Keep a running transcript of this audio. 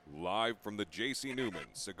Live from the J.C. Newman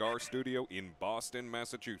Cigar Studio in Boston,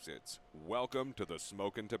 Massachusetts, welcome to the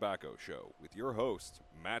Smokin' Tobacco Show with your hosts,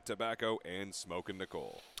 Matt Tabacco and Smokin'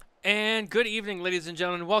 Nicole. And good evening, ladies and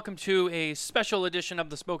gentlemen. Welcome to a special edition of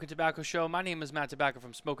the Smokin' Tobacco Show. My name is Matt Tabacco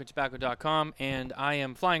from SmokinTobacco.com, and I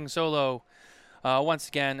am flying solo once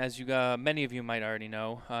again, as many of you might already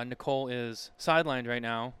know. Nicole is sidelined right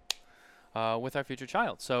now with our future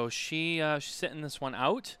child, so she's sitting this one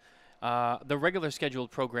out. The regular scheduled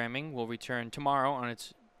programming will return tomorrow on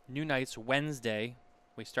its new nights, Wednesday.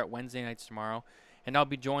 We start Wednesday nights tomorrow. And I'll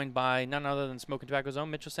be joined by none other than Smokin' Tobacco's own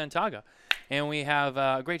Mitchell Santaga. And we have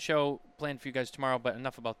a great show planned for you guys tomorrow, but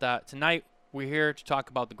enough about that. Tonight, we're here to talk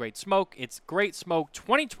about the Great Smoke. It's Great Smoke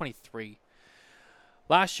 2023.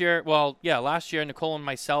 Last year, Nicole and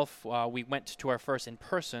myself, we went to our first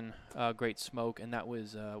in-person Great Smoke, and that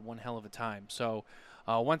was one hell of a time. So,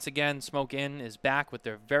 once again, Smokin is back with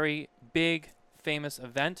their very big, famous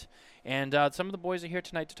event. And some of the boys are here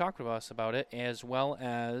tonight to talk to us about it, as well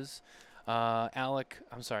as Bradley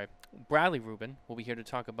Rubin will be here to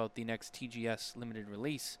talk about the next TGS limited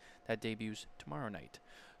release that debuts tomorrow night.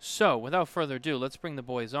 So, without further ado, let's bring the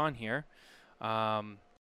boys on here. Sorry,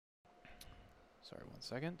 one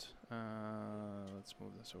second. Let's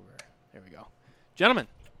move this over. There we go. Gentlemen,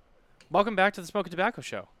 welcome back to the Smokin' Tobacco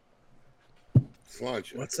Show.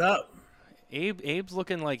 What's up? Abe's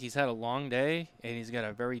looking like he's had a long day, and he's got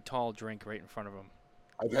a very tall drink right in front of him.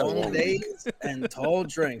 Long days and tall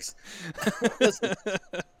drinks. Listen,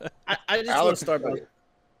 I just want to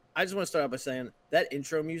start out by saying that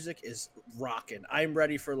intro music is rocking. I'm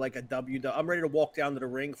ready for like I'm ready to walk down to the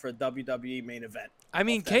ring for a WWE main event. I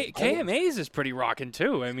mean, KMA's is pretty rocking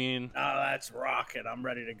too. I mean, that's rocking. I'm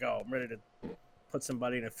ready to go. I'm ready to put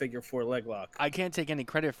somebody in a figure 4 leg lock. I can't take any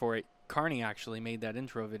credit for it. Carney actually made that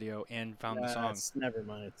intro video and found the song. Never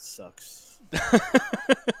mind. It sucks.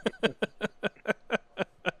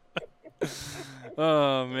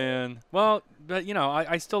 Oh man. Well, but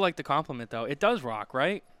I still like the compliment though. It does rock,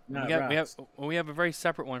 right? No, we have a very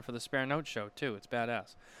separate one for the Spare Note show too. It's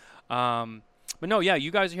badass. But no, yeah,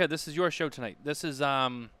 you guys are here. This is your show tonight. This is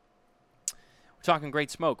we're talking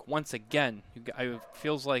Great Smoke once again. It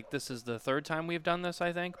feels like this is the third time we've done this,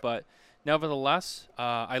 I think, but nevertheless,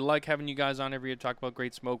 I like having you guys on every year to talk about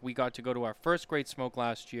Great Smoke. We got to go to our first Great Smoke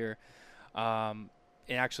last year, and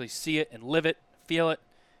actually see it and live it, feel it.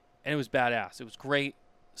 And it was badass. It was great.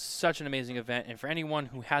 Such an amazing event. And for anyone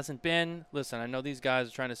who hasn't been, listen, I know these guys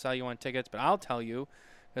are trying to sell you on tickets, but I'll tell you,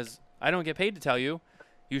 because I don't get paid to tell you,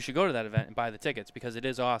 you should go to that event and buy the tickets because it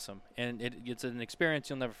is awesome. And it's an experience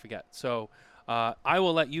you'll never forget. So I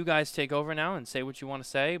will let you guys take over now and say what you want to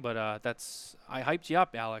say, but I hyped you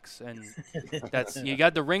up, Alex. And you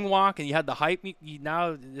got the ring walk and you had the hype.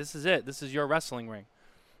 Now this is it. This is your wrestling ring.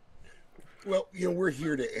 Well, we're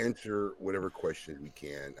here to answer whatever questions we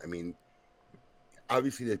can. I mean,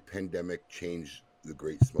 obviously the pandemic changed the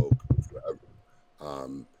Great Smoke forever.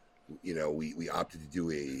 We opted to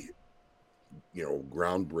do a,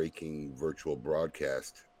 groundbreaking virtual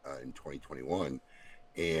broadcast in 2021,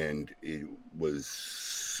 and it was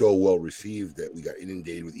so well received that we got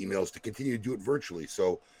inundated with emails to continue to do it virtually.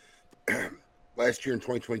 So last year in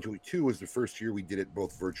 2022 was the first year we did it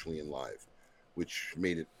both virtually and live, which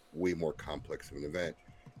made it way more complex of an event.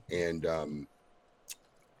 And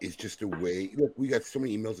it's just a way. Look, we got so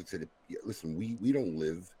many emails that said, listen, we don't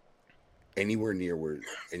live anywhere near where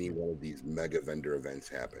any one of these mega vendor events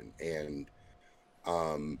happen, and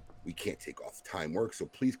we can't take off time work, so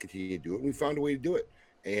please continue to do it. And we found a way to do it,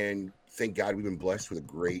 and thank God we've been blessed with a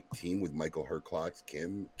great team with Michael Herklotz,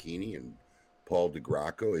 Kim Keeney, and Paul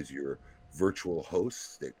DeGracco as your virtual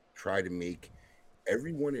hosts that try to make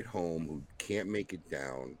everyone at home who can't make it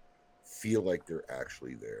down feel like they're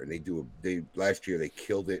actually there. And last year they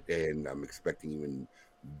killed it, and I'm expecting even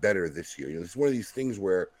better this year. It's one of these things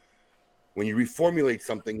where when you reformulate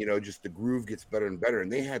something, just the groove gets better and better.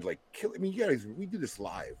 And they had you guys, we do this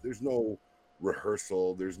live. There's no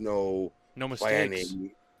rehearsal. There's no mistakes.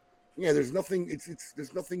 Planning. Yeah, there's nothing.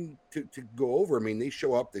 There's nothing to go over. I mean, they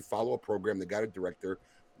show up, they follow a program, they got a director.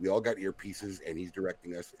 We all got earpieces, and he's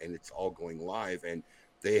directing us, and it's all going live. And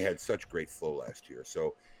they had such great flow last year.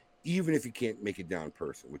 So even if you can't make it down in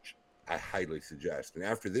person, which I highly suggest, and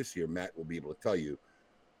after this year, Matt will be able to tell you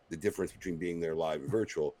the difference between being there live and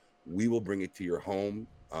virtual. We will bring it to your home.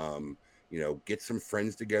 Get some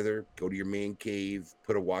friends together, go to your man cave,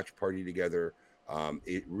 put a watch party together.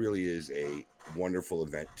 It really is a wonderful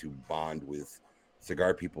event to bond with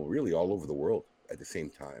cigar people really all over the world at the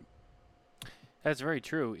same time. That's very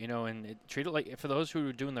true, and treat it like, for those who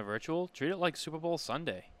are doing the virtual, treat it like Super Bowl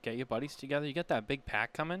Sunday. Get your buddies together. You get that big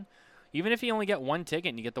pack coming. Even if you only get one ticket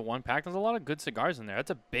and you get the one pack, there's a lot of good cigars in there.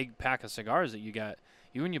 That's a big pack of cigars that you get.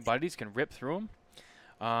 You and your buddies can rip through them.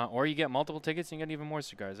 Or you get multiple tickets and you get even more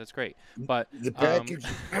cigars. That's great. But the package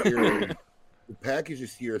here, the package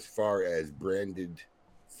this year, as far as branded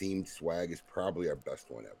themed swag, is probably our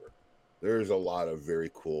best one ever. There's a lot of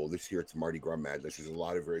very cool. This year it's Mardi Gras Madness. There's a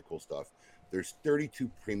lot of very cool stuff. There's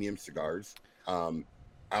 32 premium cigars.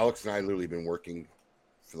 Alex and I literally been working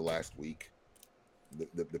for the last week.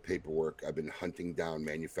 The paperwork. I've been hunting down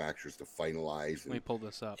manufacturers to finalize and let me pull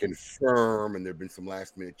this up. confirm, and there've been some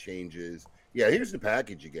last minute changes. Yeah, here's the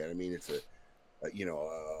package again. I mean, it's a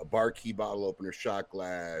bar key bottle opener, shot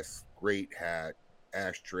glass, great hat,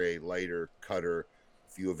 ashtray, lighter, cutter, a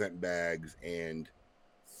few event bags, and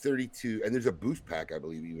 32. And there's a boost pack, I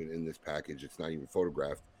believe, even in this package. It's not even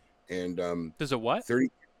photographed. And There's a what? 30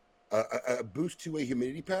 a boost 2-way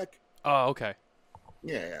humidity pack. Oh, okay.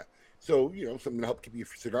 Yeah. So, something to help keep your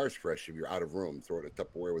cigars fresh if you're out of room. Throw it in a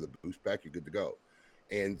Tupperware with a boost pack, you're good to go.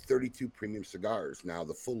 And 32 premium cigars. Now,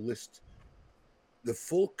 the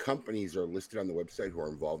full companies are listed on the website who are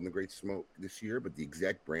involved in the Great Smoke this year, but the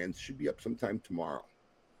exact brands should be up sometime tomorrow.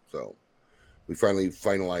 So, we finally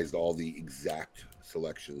finalized all the exact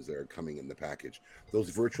selections that are coming in the package. Those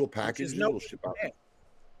virtual packages will ship out.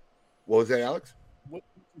 What was that, Alex?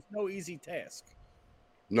 It's no easy task.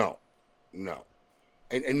 No.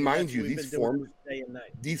 And mind you, these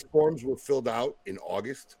forms were filled out in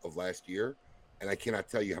August of last year, and I cannot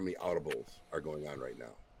tell you how many audibles are going on right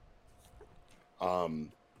now.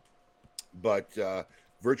 But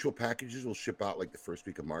virtual packages will ship out like the first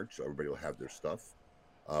week of March, so everybody will have their stuff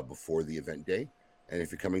before the event day. And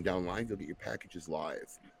if you're coming down live, you'll get your packages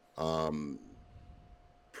live.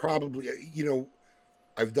 Probably,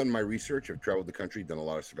 I've done my research. I've traveled the country, done a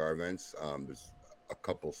lot of cigar events. There's a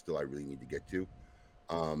couple still I really need to get to.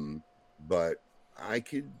 But I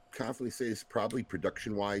could confidently say it's probably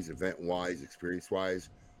production-wise, event-wise, experience-wise,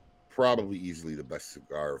 probably easily the best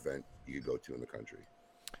cigar event you could go to in the country.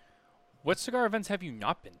 What cigar events have you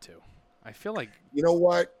not been to? I feel like... You know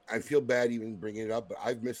what? I feel bad even bringing it up, but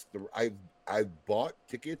I've missed I've bought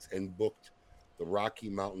tickets and booked the Rocky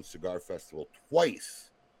Mountain Cigar Festival twice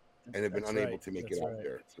and have been unable to make it out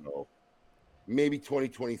there. So maybe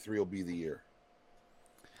 2023 will be the year.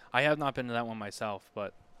 I have not been to that one myself,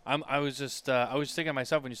 but I was thinking to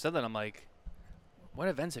myself when you said that, I'm like, what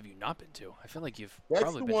events have you not been to? I feel like That's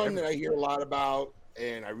probably the been one that I hear a lot about,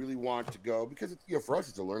 and I really want to go because it's, for us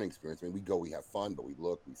it's a learning experience. I mean, we go, we have fun, but we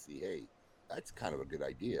look, we see, hey, that's kind of a good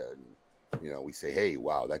idea, and we say, hey,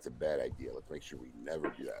 wow, that's a bad idea. Let's make sure we never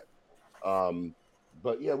do that.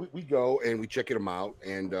 But yeah, we go and we check them out,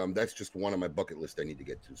 and that's just one on my bucket list I need to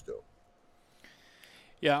get to still.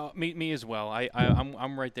 Yeah, me as well.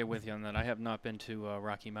 I'm right there with you on that. I have not been to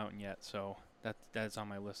Rocky Mountain yet, so that's on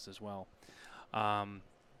my list as well.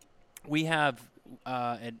 We have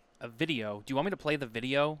a video. Do you want me to play the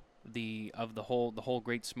video of the whole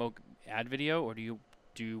Great Smoke ad video, or do you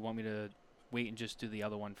want me to wait and just do the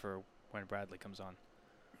other one for when Bradley comes on?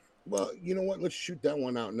 Well, you know what? Let's shoot that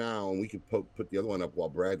one out now, and we can put the other one up while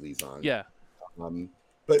Bradley's on. Yeah.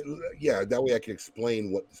 But yeah, that way I can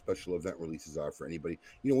explain what the special event releases are for anybody.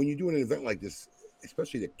 When you're doing an event like this,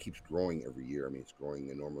 especially that keeps growing every year. I mean, it's growing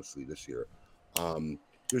enormously this year.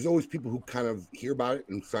 There's always people who kind of hear about it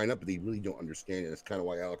and sign up, but they really don't understand it. That's kind of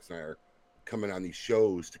why Alex and I are coming on these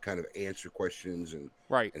shows to kind of answer questions and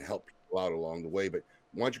help people out along the way. But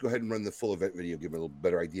why don't you go ahead and run the full event video, give them a little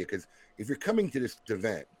better idea? Because if you're coming to this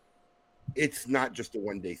event, it's not just a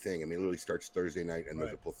one-day thing. I mean, it literally starts Thursday night, and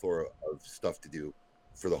there's a plethora of stuff to do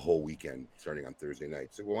for the whole weekend, starting on Thursday night.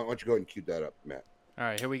 So why don't you go ahead and cue that up, Matt? All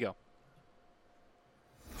right, here we go.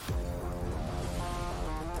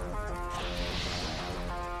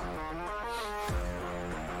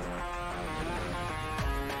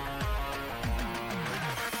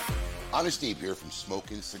 Honest Abe here from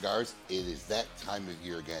Smokin Cigars. It is that time of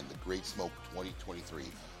year again, the Great Smoke 2023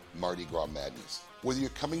 Mardi Gras Madness. Whether you're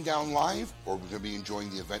coming down live or going to be enjoying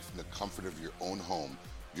the event from the comfort of your own home,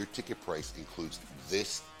 your ticket price includes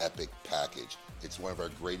this epic package. It's one of our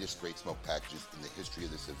greatest Great Smoke packages in the history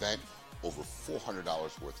of this event. Over $400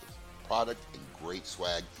 worth of product and great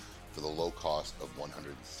swag for the low cost of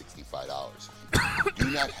 $165. Do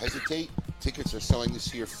not hesitate. Tickets are selling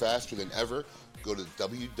this year faster than ever. Go to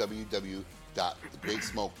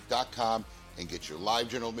www.thegreatsmoke.com and get your live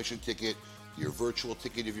general admission ticket, your virtual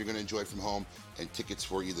ticket if you're going to enjoy it from home, and tickets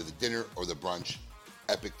for either the dinner or the brunch.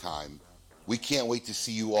 Epic time. We can't wait to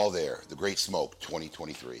see you all there. The Great Smoke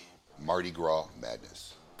 2023. Mardi Gras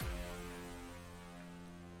Madness.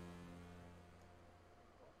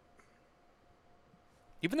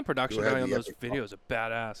 Even the production value on those videos are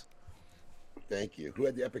badass. Thank you. Who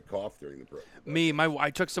had the epic cough during the program? Me, I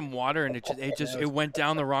took some water and it went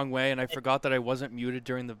down the wrong way, and I forgot that I wasn't muted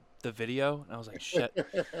during the video, and I was like, shit,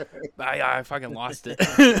 I fucking lost it.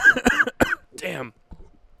 Damn.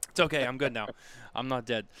 It's okay. I'm good now. I'm not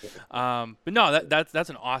dead. But no, that's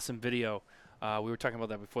an awesome video. We were talking about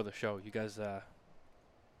that before the show. You guys,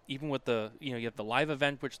 even with you have the live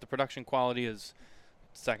event, which the production quality is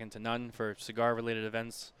second to none for cigar-related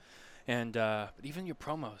events. And but even your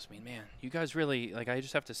promos, I mean, man, you guys really, like, I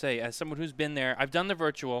just have to say, as someone who's been there, I've done the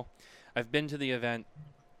virtual, I've been to the event.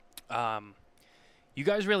 You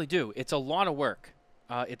guys really do. It's a lot of work.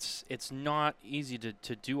 It's not easy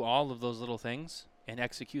to do all of those little things and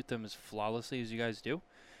execute them as flawlessly as you guys do.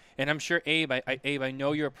 And I'm sure, Abe, I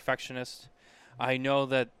know you're a perfectionist. I know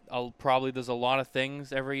that there's a lot of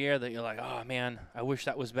things every year that you're like, oh man, I wish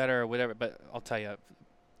that was better or whatever. But I'll tell you,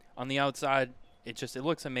 on the outside, it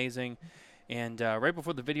looks amazing. And right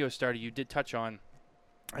before the video started, you did touch on,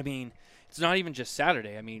 I mean, it's not even just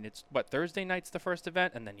Saturday. I mean, it's Thursday night's the first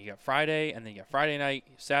event, and then you got Friday, and then you got Friday night,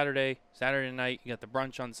 Saturday night, you got the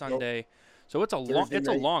brunch on Sunday. So it's a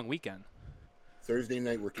long weekend. Thursday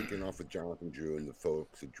night, we're kicking off with Jonathan Drew and the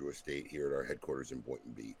folks at Drew Estate here at our headquarters in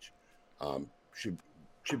Boynton Beach. Should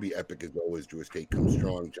be epic as always. Drew Estate comes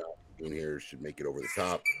strong. Jonathan being here should make it over the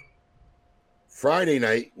top. Friday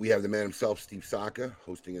night, we have the man himself, Steve Saka,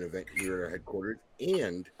 hosting an event here at our headquarters,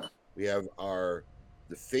 and we have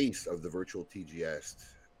the face of the virtual TGS,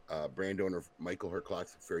 brand owner Michael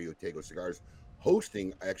Herklotz of Ferio Tego Cigars,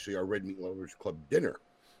 hosting actually our Red Meat Lovers Club dinner.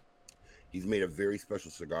 He's made a very special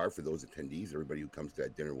cigar for those attendees. Everybody who comes to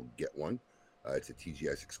that dinner will get one. It's a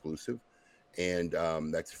TGS exclusive. And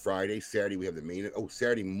that's Friday. Saturday, we have the main.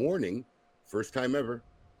 Saturday morning, first time ever.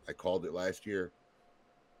 I called it last year.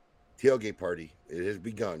 Tailgate party. It has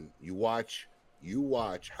begun. You watch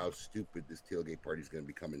how stupid this tailgate party is going to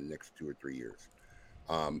become in the next 2 or 3 years.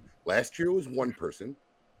 Last year was one person.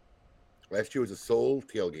 Last year was a sole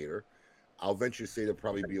tailgater. I'll venture to say there'll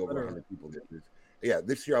probably be over 100 people this year. Yeah,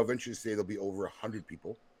 this year I'll venture to say there'll be over 100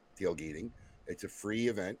 people tailgating. It's a free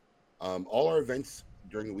event. All our events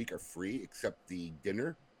during the week are free except the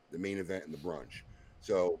dinner, the main event, and the brunch.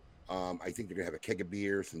 So I think they're going to have a keg of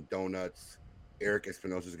beer, some donuts. Eric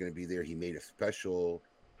Espinosa is going to be there. He made a special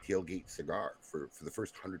tailgate cigar for the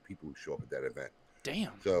first 100 people who show up at that event.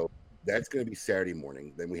 Damn. So that's going to be Saturday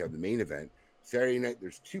morning. Then we have the main event. Saturday night,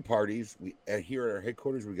 there's 2 parties. Here at our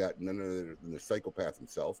headquarters, we got none other than the psychopath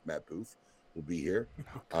himself, Matt Booth, will be here.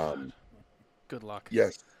 Oh, good luck.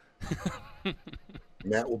 Yes.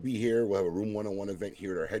 Matt will be here. We'll have a Room 101 event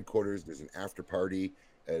here at our headquarters. There's an after party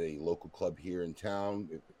at a local club here in town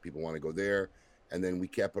if people want to go there. And then we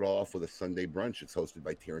cap it all off with a Sunday brunch. It's hosted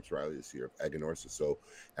by Terrence Riley this year of Aganorsa. So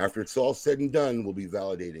after it's all said and done, we'll be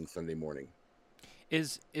validating Sunday morning.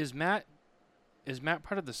 Is Matt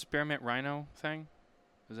part of the Spearmint Rhino thing?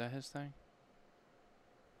 Is that his thing?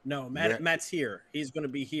 No, Matt's here. He's going to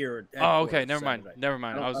be here. Oh, okay. Never mind.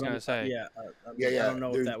 I was going to say. I don't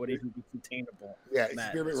know if that would even be containable. Yeah,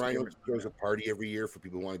 Spearmint Rhino throws a party every year for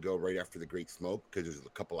people who want to go right after the Great Smoke because there's a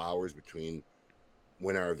couple hours between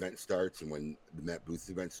when our event starts and when the Matt Booth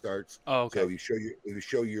event starts. Oh, okay. So if you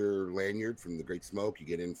show your lanyard from the Great Smoke, you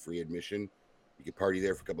get in free admission. You can party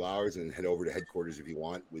there for a couple hours and head over to headquarters if you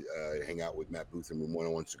want. Hang out with Matt Booth and Room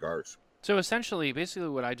 101 Cigars. So basically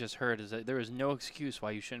what I just heard is that there is no excuse why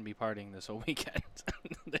you shouldn't be partying this whole weekend.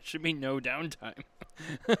 There should be no downtime.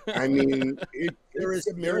 I mean, there is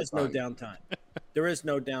no downtime. There is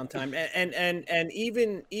no downtime. And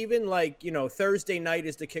even like, Thursday night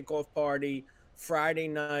is the kickoff party. Friday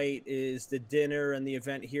night is the dinner and the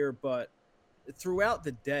event here. But throughout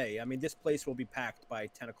the day, I mean, this place will be packed by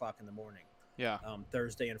 10 o'clock in the morning. Yeah.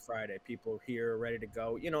 Thursday and Friday, people here ready to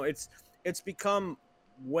go. It's become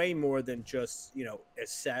way more than just a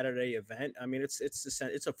Saturday event. I mean, it's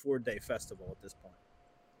a 4-day festival at this point.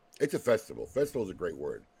 It's a festival. Festival is a great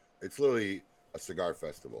word. It's literally a cigar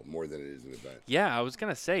festival more than it is an event. Yeah, I was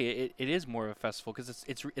gonna say it is more of a festival because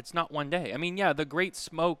it's not one day. I mean, yeah, the Great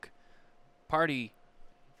Smoke party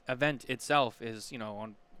event itself is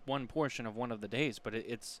on one portion of one of the days, but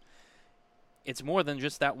it's more than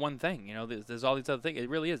just that one thing. There's all these other things. It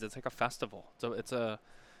really is. It's like a festival. So it's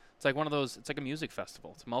like one of those. It's like a music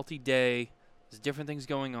festival. It's multi-day. There's different things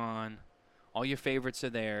going on. All your favorites are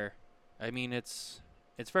there. I mean, it's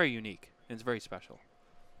very unique. It's very special.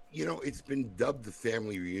 It's been dubbed the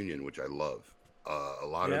family reunion, which I love. A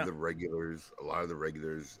lot of the regulars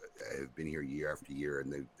have been here year after year,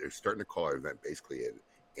 and they're starting to call our event basically an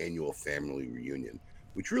annual family reunion,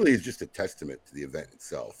 which really is just a testament to the event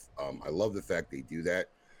itself. I love the fact they do that.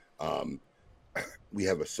 We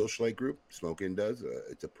have a socialite group, Smokin does.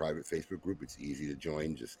 It's a private Facebook group. It's easy to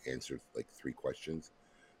join. Just answer like 3 questions.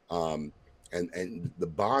 Um, and the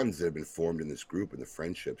bonds that have been formed in this group and the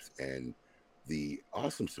friendships and the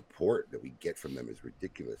awesome support that we get from them is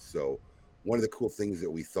ridiculous. So one of the cool things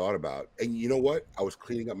that we thought about, and you know what? I was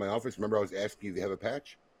cleaning up my office. Remember, I was asking you if you have a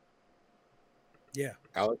patch? Yeah.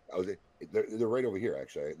 Alex, they're right over here,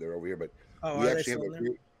 actually. They're over here, but Oh, we are they actually have still a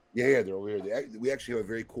there? yeah, they're over here. We actually have a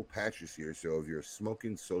very cool patch this year. So if you're a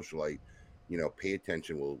Smokin socialite, pay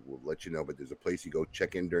attention. We'll let you know. But there's a place you go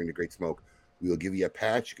check in during the Great Smoke. We will give you a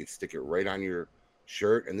patch. You can stick it right on your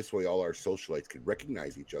shirt, and this way all our socialites could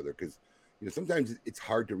recognize each other. Because sometimes it's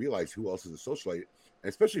hard to realize who else is a socialite, and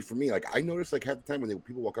especially for me, like I notice like half the time when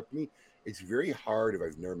people walk up to me, it's very hard if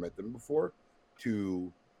I've never met them before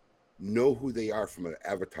to know who they are from an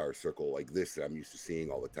avatar circle like this that I'm used to seeing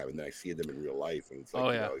all the time, and then I see them in real life, and it's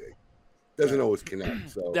like it doesn't always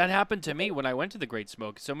connect. So That happened to me when I went to the Great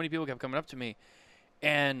Smoke. So many people kept coming up to me,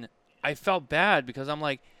 and I felt bad because I'm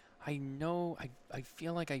like, I know, I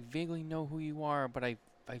feel like I vaguely know who you are, but I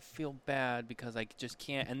feel bad because I just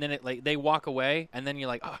can't. And then they walk away, and then you're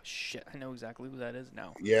like, oh shit, I know exactly who that is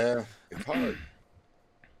now. yeah, it's hard.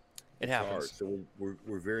 It It's happens. hard. So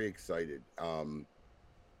we're very excited.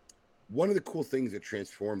 One of the cool things that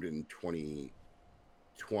transformed in 2021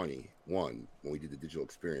 when we did the digital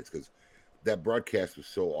experience, because that broadcast was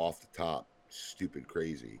so off the top, stupid,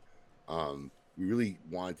 crazy. We really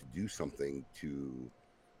wanted to do something to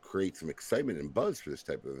create some excitement and buzz for this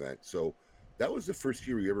type of event. So that was the first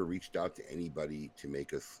year we ever reached out to anybody to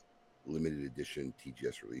make us limited edition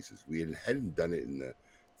TGS releases. We hadn't done it in the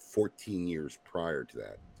 14 years prior to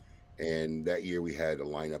that. And that year we had a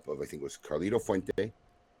lineup of, I think it was Carlito Fuente,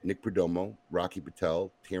 Nick Perdomo, Rocky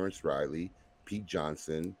Patel, Terrence Riley, Pete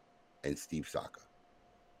Johnson, and Steve Saka.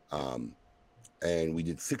 And we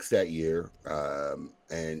did 6 that year,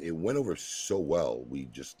 and it went over so well. We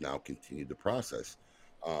just now continued the process.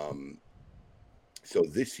 So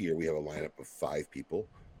this year we have a lineup of 5 people.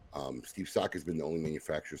 Steve Saka has been the only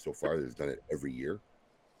manufacturer so far that has done it every year.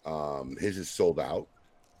 His is sold out.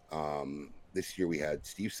 This year we had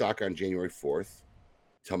Steve Saka on January 4th.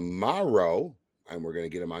 Tomorrow, and we're going to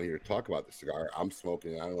get him on here to talk about the cigar. I'm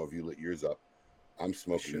smoking. I don't know if you lit yours up. I'm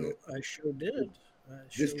smoking it. I sure did.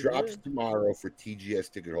 This drops tomorrow for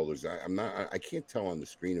TGS ticket holders. I can't tell on the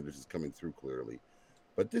screen if this is coming through clearly,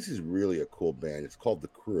 but this is really a cool band. It's called The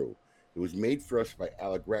Crew. It was made for us by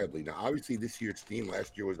Alec Bradley. Now, obviously, this year's theme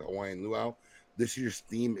last year was the Hawaiian Luau. This year's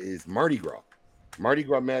theme is Mardi Gras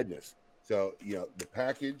Madness. So, the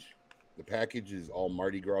package is all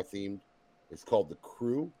Mardi Gras themed. It's called The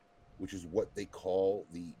Crew, which is what they call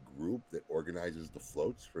the group that organizes the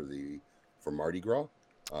floats for Mardi Gras.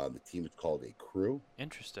 The team is called a crew.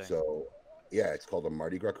 Interesting. So, yeah, it's called a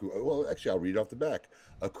Mardi Gras crew. Well, actually, I'll read it off the back.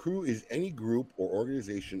 A crew is any group or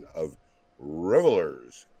organization of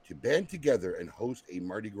revelers to band together and host a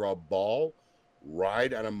Mardi Gras ball,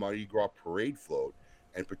 ride on a Mardi Gras parade float,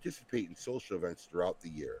 and participate in social events throughout the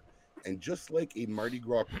year. And just like a Mardi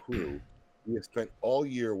Gras crew, we have spent all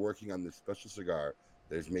year working on this special cigar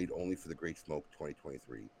that is made only for the Great Smoke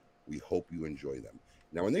 2023. We hope you enjoy them.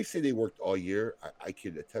 Now, when they say they worked all year, I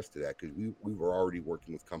could attest to that because we were already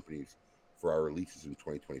working with companies for our releases in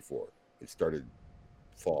 2024. It started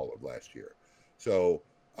fall of last year. So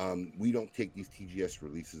we don't take these TGS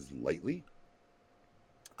releases lightly.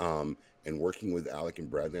 And working with Alec and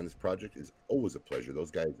Bradley on this project is always a pleasure.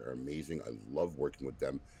 Those guys are amazing. I love working with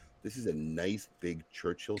them. This is a nice, big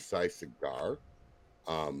Churchill-sized cigar.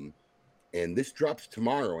 And this drops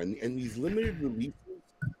tomorrow. And these limited releases,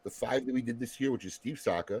 the 5 that we did this year, which is Steve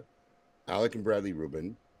Saka, Alec and Bradley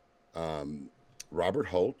Rubin, Robert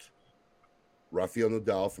Holt, Rafael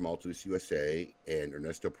Nadal from Altadis USA, and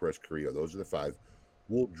Ernesto Perez Carrillo. Those are the 5.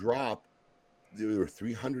 We'll drop, there were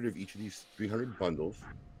 300 of each of these, 300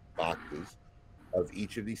 boxes of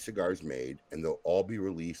each of these cigars made, and they'll all be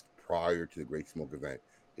released prior to the Great Smoke event.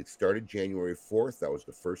 It started January 4th. That was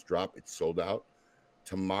the first drop. It's sold out.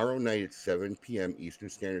 Tomorrow night at 7 p.m. Eastern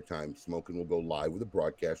Standard Time, Smokin will go live with a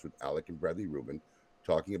broadcast with Alec and Bradley Rubin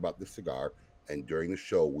talking about the cigar. And during the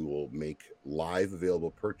show, we will make live available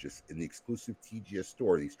purchase in the exclusive TGS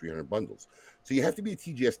store, these 300 bundles. So you have to be a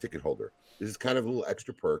TGS ticket holder. This is kind of a little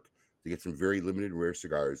extra perk to get some very limited rare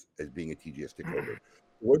cigars as being a TGS ticket holder.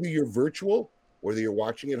 Whether you're virtual, whether you're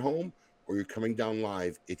watching at home, or you're coming down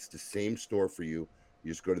live, it's the same store for you.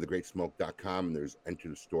 You just go to thegreatsmoke.com and there's enter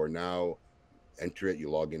the store now. Enter it, you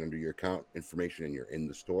log in under your account information, and you're in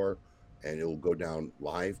the store, and it will go down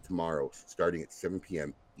live tomorrow starting at 7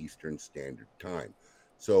 p.m. Eastern Standard Time.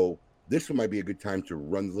 So this one might be a good time to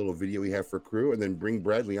run the little video we have for crew and then bring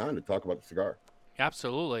Bradley on to talk about the cigar.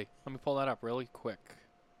 Absolutely. Let me pull that up really quick.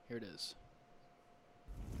 Here it is.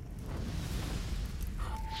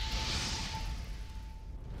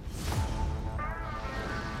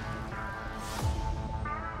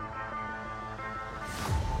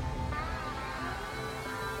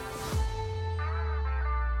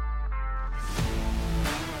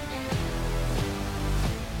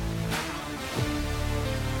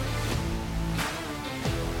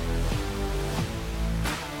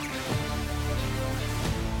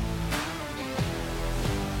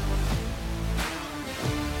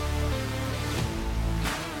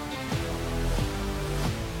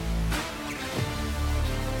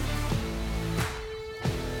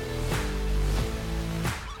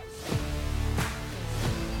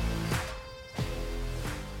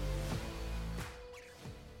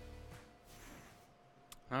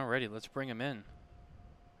 Alrighty, let's bring him in.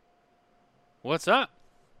 What's up?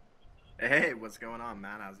 Hey, what's going on,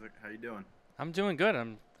 man? How you doing? I'm doing good.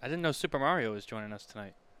 I didn't know Super Mario was joining us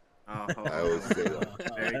tonight. Oh, I always say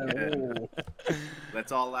that. very good.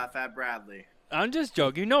 Let's all laugh at Bradley. I'm just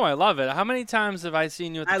joking. You know I love it. How many times have I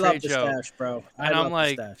seen you at the I love trade the show? stash, bro. And I'm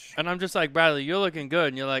like, the stash. and I'm just like, Bradley, you're looking good,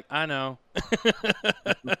 and you're like, I know.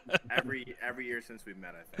 Every year since we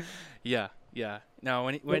met, I think. Yeah. No,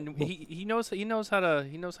 when he knows how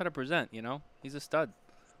to present. You know, he's a stud.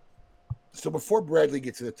 So before Bradley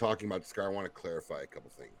gets into talking about the cigar, I want to clarify a couple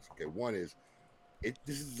things. Okay, one is,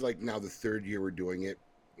 this is like now the third year we're doing it.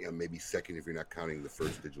 You know, maybe second if you're not counting the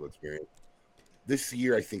first digital experience. This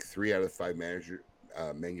year, I think 3 out of the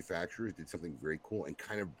 5 manufacturers did something very cool and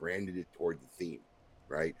kind of branded it toward the theme,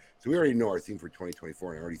 right? So we already know our theme for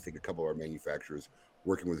 2024, and I already think a couple of our manufacturers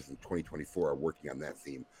working with us in 2024 are working on that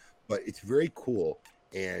theme. But it's very cool,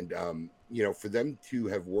 and you know, for them to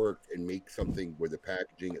have worked and make something where the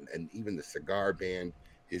packaging and even the cigar band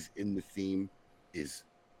is in the theme is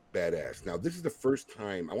badass. Now, this is the first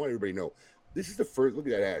time, I want everybody to know, this is the first, look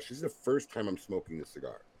at that ash, this is the first time I'm smoking this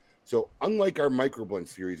cigar. So unlike our microblend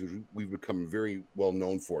series, which we've become very well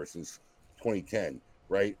known for since 2010,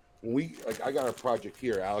 right? When we, like, I got a project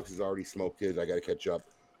here, Alex has already smoked his, I got to catch up,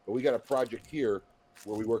 but we got a project here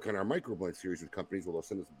where we work on our microblend series with companies where they'll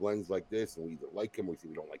send us blends like this, and we either like them or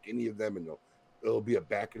we don't like any of them, and it'll be a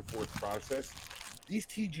back and forth process. These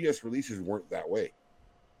TGS releases weren't that way.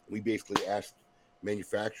 We basically asked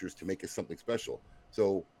manufacturers to make us something special.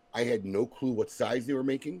 So I had no clue what size they were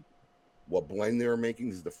making, what blend they were making.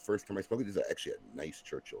 This is the first time I smoked it. This is actually a nice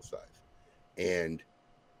Churchill size. And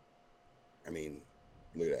I mean,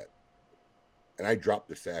 look at that. And I dropped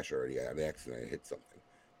the sash already on accident. I hit something.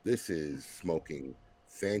 This is smoking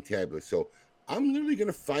fantabulous. So I'm literally going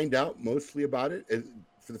to find out mostly about it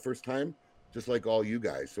for the first time, just like all you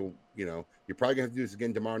guys. So, you know, you're probably going to have to do this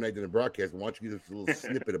again tomorrow night in the broadcast. But why don't you give us a little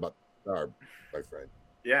snippet about the cigar, my friend?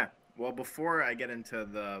 Yeah. Well, before I get into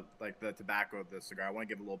the tobacco of the cigar, I want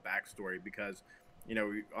to give a little backstory because, you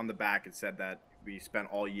know, on the back it said that we spent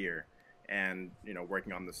all year and, you know,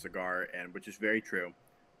 working on the cigar, and which is very true.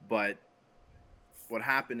 But what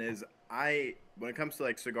happened is when it comes to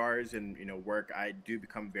like cigars and, you know, work, I do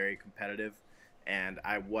become very competitive, and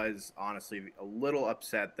I was honestly a little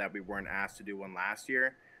upset that we weren't asked to do one last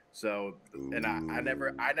year. So, and I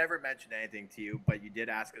never mentioned anything to you, but you did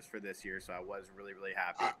ask us for this year, so I was really, really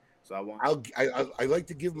happy. So I like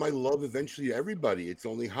to give my love eventually to everybody. It's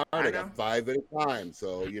only hard. I got 5 at a time,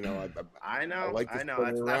 so you know. I know.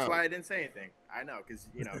 That's why I didn't say anything. I know, because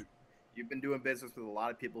you know, you've been doing business with a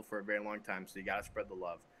lot of people for a very long time, so you got to spread the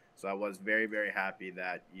love. So I was very, very happy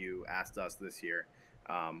that you asked us this year,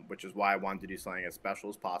 which is why I wanted to do something as special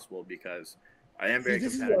as possible, because I am very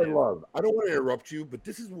competitive. This is what I love. I don't want to interrupt you, but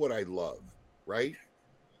this is what I love, right?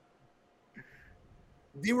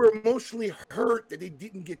 They were emotionally hurt that they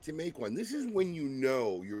didn't get to make one. This is when you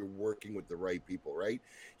know you're working with the right people, right?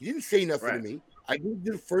 You didn't say nothing to me. I did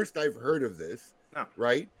the first I've heard of this,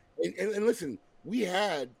 right? And listen,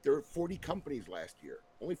 there were 40 companies last year.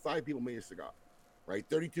 Only 5 people made a cigar, right?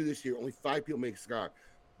 32 this year. Only 5 people made a cigar.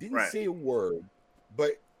 Didn't say a word,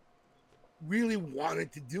 but really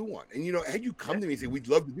wanted to do one. And, you know, had you come to me and said, we'd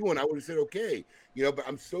love to do one, I would have said, okay. You know, but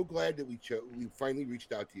I'm so glad that we finally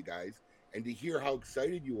reached out to you guys. And to hear how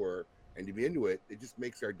excited you were and to be into it, it just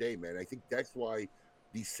makes our day, man. I think that's why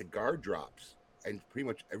these cigar drops and pretty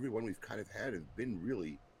much everyone we've kind of had have been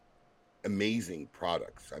really amazing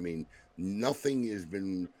products. I mean, nothing has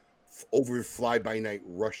been over fly-by-night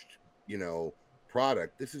rushed, you know,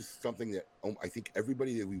 product. This is something that I think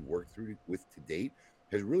everybody that we worked with to date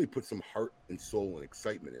has really put some heart and soul and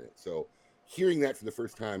excitement in it. So hearing that for the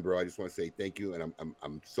first time, bro, I just want to say thank you. And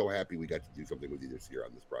I'm so happy we got to do something with you this year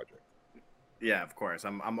on this project. Yeah, of course.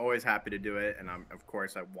 I'm always happy to do it, and of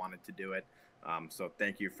course I wanted to do it. So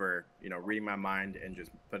thank you for reading my mind and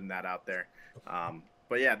just putting that out there.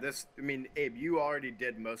 But yeah, Abe, you already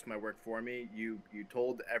did most of my work for me. You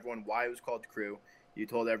told everyone why it was called Crew. You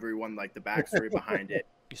told everyone like the backstory behind it,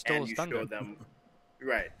 You stole and his you thunder. showed them.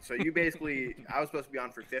 Right. So you basically, I was supposed to be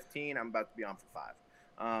on for 15. I'm about to be on for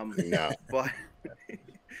 5. No. But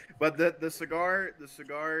but the cigar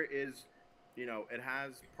is, it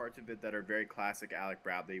has parts of it that are very classic Alec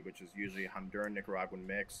Bradley, which is usually Honduran Nicaraguan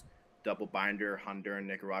mix, double binder Honduran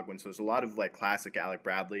Nicaraguan. So there's a lot of like classic Alec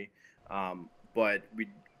Bradley. But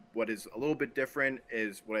what is a little bit different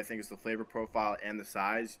is what I think is the flavor profile and the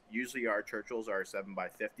size. Usually our Churchills are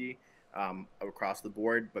 7x50 across the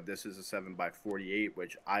board, but this is a 7x48,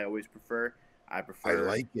 which I always prefer. I prefer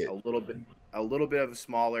like it. a little bit of a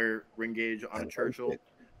smaller ring gauge on a Churchill,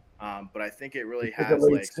 but I think it really It's has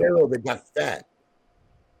like that got fat.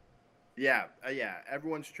 yeah.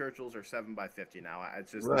 Everyone's Churchills are 7x50 now.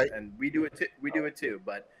 It's just Right. and we do it too,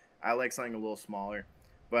 but I like something a little smaller.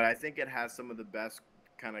 But I think it has some of the best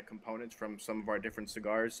kind of components from some of our different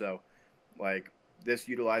cigars. So, like this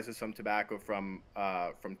utilizes some tobacco from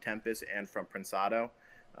Tempest and from Prensado.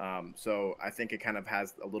 So I think it kind of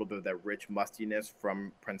has a little bit of that rich mustiness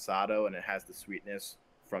from Prensado, and it has the sweetness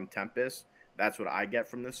from Tempest. That's what I get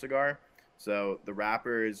from this cigar. So the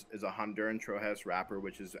wrapper is a Honduran Trojes wrapper,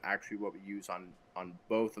 which is actually what we use on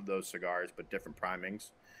both of those cigars, but different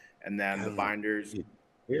primings. And then the binders,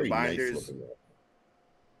 Very nice binders, looking.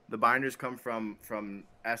 the binders come from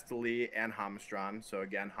Esteli and Hamastron. So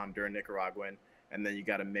again, Honduran Nicaraguan, and then you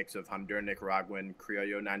got a mix of Honduran Nicaraguan,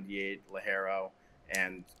 Criollo 98 Ligero,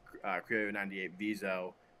 and Criollo 98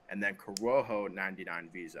 Viso, and then Corojo 99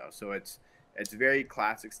 Viso. So it's very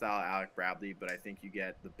classic style Alec Bradley, but I think you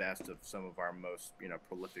get the best of some of our most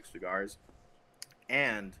prolific cigars.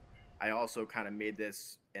 And I also kind of made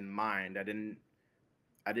this in mind. I didn't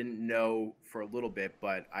know for a little bit,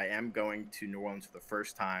 but I am going to New Orleans for the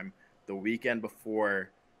first time the weekend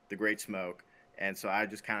before the Great Smoke, and so I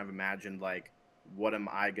just kind of imagined like, what am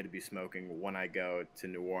I going to be smoking when I go to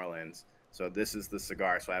New Orleans? So this is the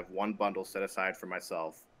cigar. So I have one bundle set aside for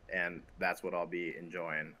myself, and that's what I'll be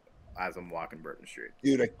enjoying as I'm walking Burton Street.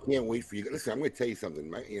 Dude, I can't wait for you. Listen, I'm going to tell you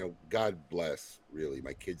something. God bless, really.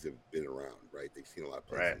 My kids have been around, right? They've seen a lot of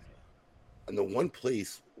places. Right. And the one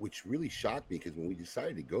place which really shocked me, because when we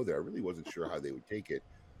decided to go there, I really wasn't sure how they would take it.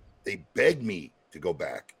 They begged me to go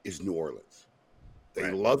back, is New Orleans. They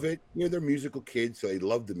love it. They're musical kids, so they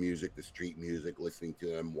love the music, the street music, listening to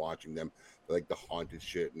them, watching them. They like the haunted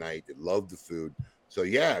shit at night. They love the food. So,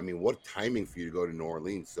 yeah, what timing for you to go to New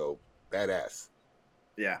Orleans. So, badass.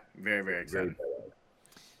 Yeah, very, very excited.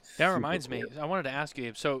 That reminds me. I wanted to ask you,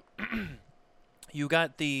 Abe. So, you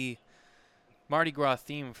got the Mardi Gras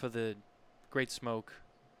theme for the Great Smoke.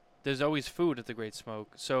 There's always food at the Great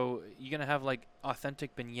Smoke. So, you're going to have, like,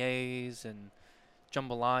 authentic beignets and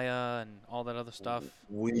jambalaya and all that other stuff?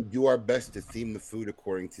 We do our best to theme the food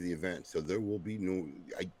according to the event. So there will be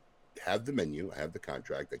I have the menu. I have the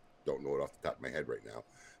contract. I don't know it off the top of my head right now.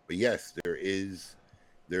 But yes, there is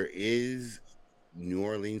New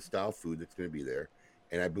Orleans style food that's going to be there.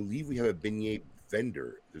 And I believe we have a beignet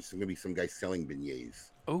vendor. There's going to be some guy selling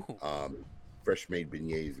beignets. Oh. Fresh made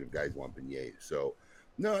beignets if guys want beignets. So,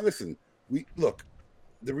 no, listen,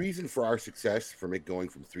 the reason for our success, from it going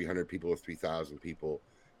from 300 people to 3,000 people,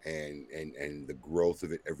 and the growth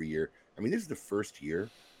of it every year. This is the first year.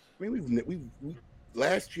 We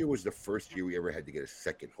last year was the first year we ever had to get a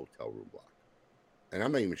second hotel room block, and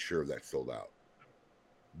I'm not even sure if that sold out.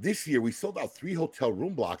 This year we sold out 3 hotel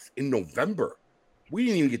room blocks in November. We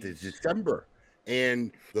didn't even get to December,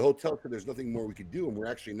 and the hotel said there's nothing more we could do, and we're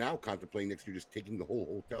actually now contemplating next year just taking the whole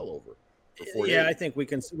hotel over. For 4 days. I think we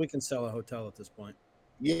can sell a hotel at this point.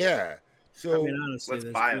 Yeah. So honestly,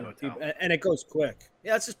 let's buy a hotel, and it goes quick.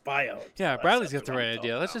 Yeah, let's just buy a hotel. Yeah, Bradley's got the right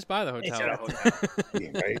idea. Let's just buy the hotel.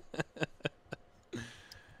 Yeah, right?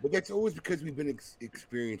 But that's always because we've been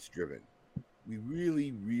experience driven. We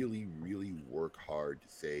really, really, really work hard to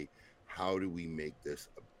say, how do we make this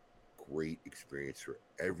a great experience for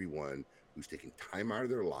everyone who's taken time out of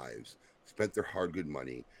their lives, spent their hard good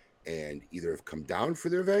money, and either have come down for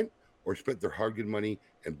their event or spent their hard good money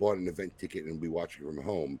and bought an event ticket and be watching from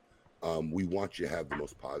home. We want you to have the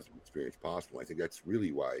most positive experience possible. I think that's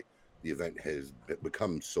really why the event has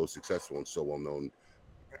become so successful and so well known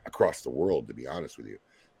across the world, to be honest with you.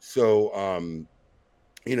 So,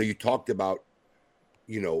 you talked about,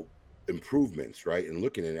 improvements, right? And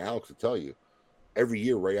looking at Alex will tell you, every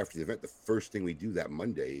year right after the event, the first thing we do that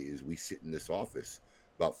Monday is we sit in this office,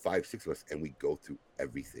 about 5-6 of us, and we go through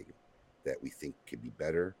everything that we think could be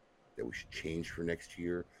better, that we should change for next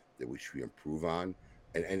year, that we should improve on.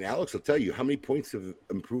 And Alex will tell you, how many points of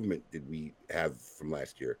improvement did we have from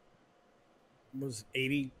last year? Was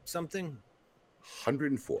 80 something?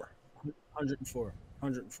 104. 104.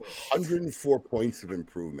 104. 104 points of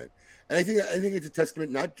improvement. And I think it's a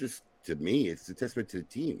testament not just to me, it's a testament to the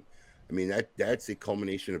team. I mean, that's a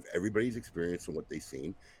culmination of everybody's experience and what they've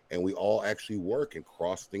seen. And we all actually work and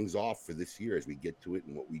cross things off for this year as we get to it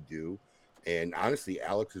and what we do. And honestly,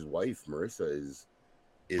 Alex's wife, Marissa,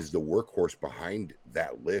 is the workhorse behind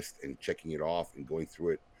that list and checking it off and going through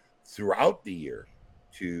it throughout the year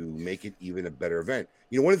to make it even a better event.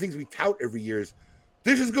 You know, one of the things we tout every year is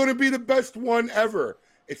this is going to be the best one ever.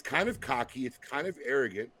 It's kind of cocky. It's kind of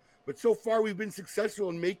arrogant. But so far, we've been successful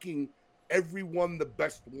in making every one the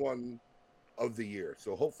best one of the year.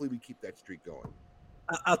 So hopefully we keep that streak going.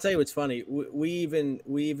 I'll tell you what's funny. We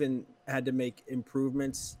even had to make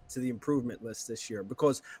improvements to the improvement list this year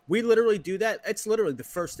because we literally do that. It's literally the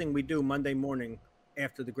first thing we do Monday morning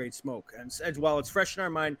after the Great Smoke. And while it's fresh in our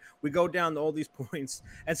mind, we go down all these points.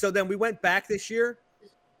 And so then we went back this year,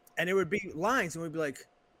 and it would be lines, and we'd be like,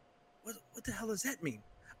 what the hell does that mean?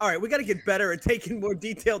 All right, we got to get better at taking more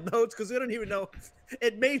detailed notes because we don't even know.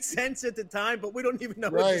 It made sense at the time, but we don't even know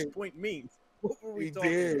what this point means. What were we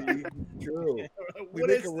talking about? True. We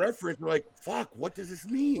make a reference. We're like, fuck, what does this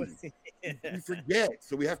mean? We forget.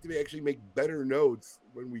 So we have to actually make better notes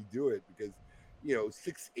when we do it because,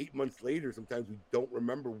 6-8 months later, sometimes we don't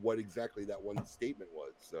remember what exactly that one statement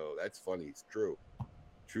was. So that's funny. It's true.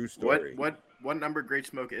 True story. What number Great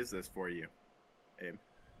Smoke is this for you, Abe?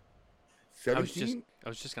 17? I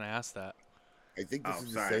was just going to ask that. I think this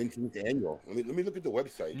is the 17th annual. Let me look at the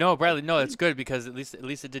website. No, Bradley, no, that's good because at least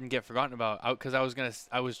it didn't get forgotten about. Because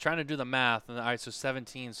I was trying to do the math, and all right, so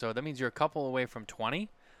 17. So that means you're a couple away from 20.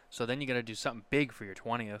 So then you got to do something big for your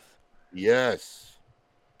 20th. Yes.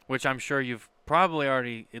 Which I'm sure you've probably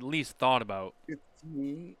already at least thought about.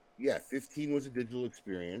 15. Yeah, 15 was a digital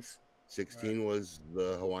experience. 16 was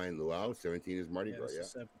the Hawaiian Luau. 17 is Mardi Gras. Yeah.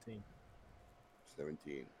 17.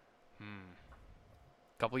 17.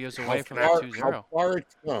 Couple years away from that 2-0. How far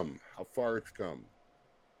it's come.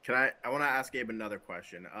 I want to ask Abe another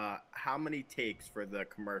question. How many takes for the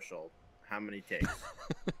commercial? How many takes?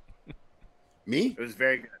 Me? It was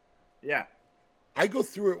very good. Yeah. I go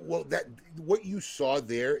through it. Well, what you saw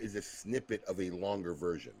there is a snippet of a longer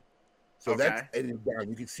version. So that's edited down.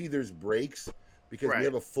 You can see there's breaks because we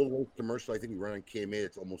have a full-length commercial. I think we run on KMA.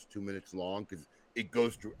 It's almost 2 minutes long because it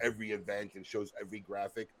goes through every event and shows every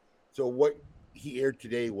graphic. So what he aired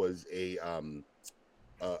today was a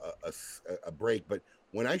break, but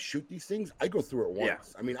when I shoot these things, I go through it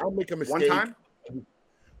once. Yeah. I mean, I'll make a mistake. One time?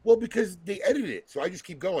 Well, because they edit it, so I just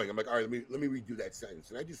keep going. I'm like, all right, let me redo that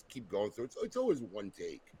sentence, and I just keep going through it. So it's always one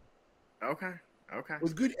take. Okay.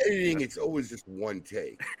 With good editing, it's always just one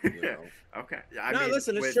take. Okay. Yeah,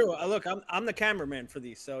 listen, it's true. Look, I'm the cameraman for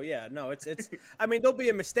these, so yeah, no, it's. I mean, there'll be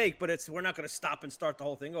a mistake, but we're not going to stop and start the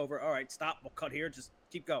whole thing over. All right, stop. We'll cut here. Just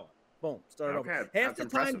keep going. Boom. Start over. Half the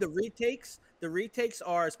time, the retakes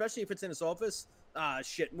are, especially if it's in his office.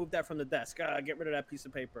 Shit, move that from the desk. Get rid of that piece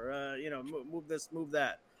of paper. Move this, move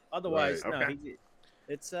that. Otherwise, no.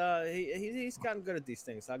 He's gotten good at these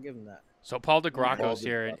things. I'll give him that. So Paul DeGracco's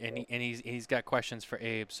here, and he's got questions for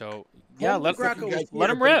Abe. So yeah, let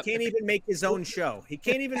him rip. He can't even make his own show. He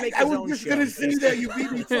can't even make his own show. I was just gonna say that you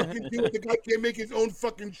beat me fucking do it. The guy can't make his own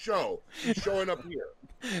fucking show. He's showing up here.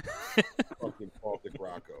 Fucking Paul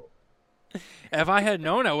DeGracco. If I had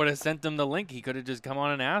known, I would have sent him the link. He could have just come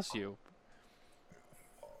on and asked you.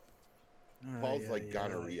 Paul's like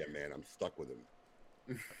gonorrhea, man. I'm stuck with him.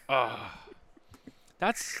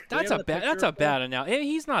 That's a bad analogy.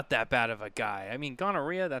 He's not that bad of a guy. I mean,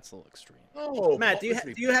 gonorrhea, that's a little extreme. Oh, Matt, do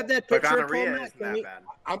you have that picture of Paul? Matt?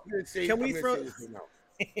 I'm going to say this now.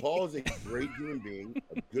 Paul is a great human being,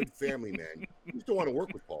 a good family man. You just don't want to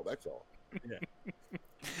work with Paul. That's all. Yeah.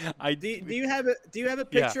 Do you have a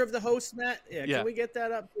picture of the host, Matt? Yeah. Can we get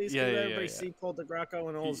that up, please? Can everybody see Paul DeGracco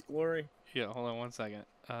in all his glory? Yeah. Hold on 1 second.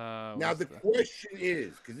 Now the question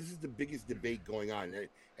is, because this is the biggest debate going on,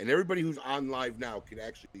 and everybody who's on live now can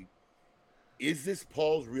actually, is this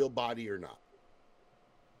Paul's real body or not?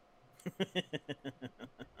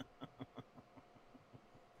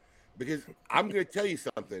 Because I'm going to tell you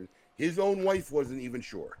something. His own wife wasn't even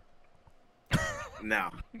sure.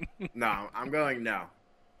 No, I'm going no.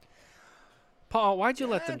 Paul, why'd you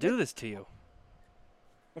let them do this to you?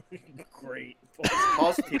 Great.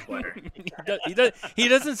 Paul's team player. He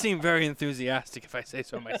doesn't seem very enthusiastic, if I say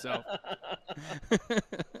so myself.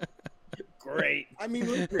 Great. I mean,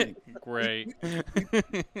 listen. Great.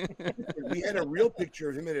 We had a real picture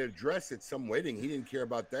of him in a dress at some wedding. He didn't care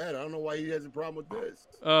about that. I don't know why he has a problem with this.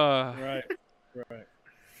 Right.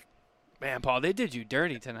 Man, Paul, they did you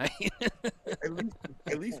dirty tonight.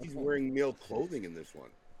 At least he's wearing male clothing in this one.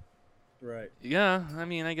 Right. Yeah, I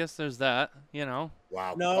mean, I guess there's that, you know.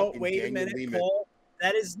 Wow. No, fucking wait a Daniel minute, Lehman. Paul.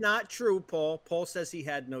 That is not true, Paul. Paul says he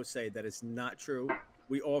had no say. That is not true.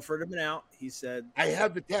 We offered him an out. He said, I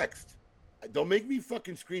have the text. Don't make me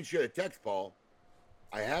fucking screen share the text, Paul.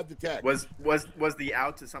 I have the text. Was the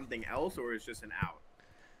out to something else, or is just an out?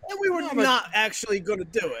 and we were No, but- not actually going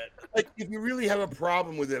to do it. Like, if you really have a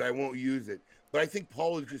problem with it, I won't use it. But I think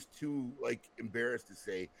Paul is just too embarrassed to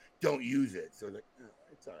say don't use it. So like, oh,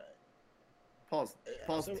 it's all right.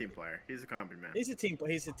 Paul's so- a team player. He's a company man. He's a team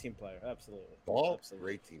player. Absolutely. Paul, Absolutely.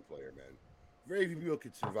 great team player, man. Very few people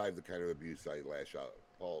could survive the kind of abuse I lash out.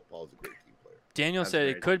 Paul's a great team player. Daniel That's said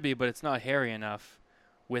it great. could be, but it's not hairy enough.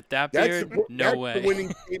 With that That's beard, the, no that's way. the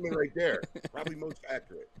winning statement right there. Probably most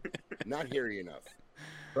accurate. Not hairy enough.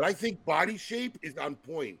 But I think body shape is on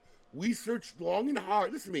point. We searched long and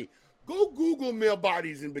hard. Listen to me. Go Google male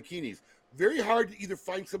bodies in bikinis. Very hard to either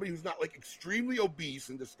find somebody who's not like extremely obese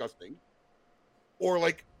and disgusting or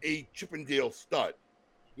like a Chippendale stud.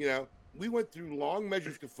 You know, we went through long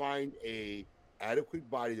measures to find a adequate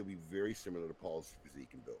body that would be very similar to Paul's physique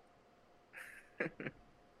and build.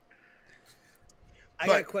 I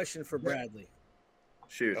got a But- question for Bradley.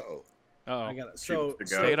 Shoot. Uh-oh. Oh, I got it. So, Shoot the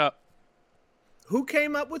straight up. who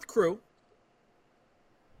came up with crew?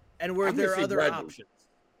 And were I'm gonna there say other Bradley. options?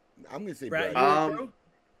 I'm going to say Brad, Brad. you were crew?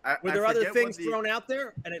 I Were there other forget what things the- thrown out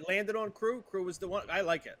there and it landed on crew? Crew was the one. I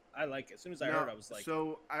like it. As soon as I heard, I was like,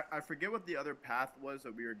 So I forget what the other path was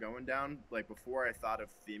that we were going down. Like before, I thought of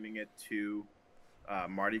theming it to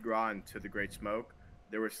Mardi Gras and to the Great Smoke.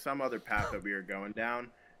 There was some other path that we were going down,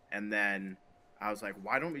 and then I was like,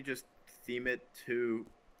 why don't we just theme it to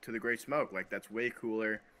the Great Smoke? Like that's way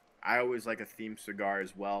cooler. I always like a themed cigar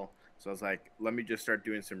as well, so I was like, let me just start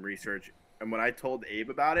doing some research. And when I told Abe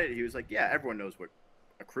about it, he was like, yeah, everyone knows what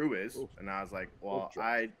a crew is. Oof. And I was like, well, Oof.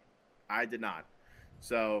 I did not.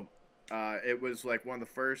 So it was like one of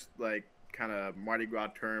the first like kind of Mardi Gras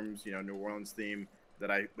terms, you know, New Orleans theme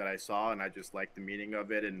that I saw, and I just liked the meaning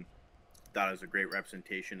of it and thought it was a great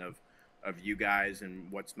representation of you guys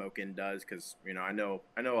and what Smokin does, because you know I know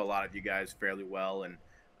a lot of you guys fairly well, and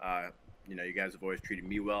you know you guys have always treated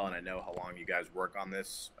me well, and I know how long you guys work on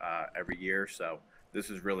this every year. So this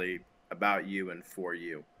is really about you and for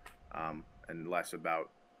you, and less about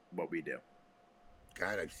what we do.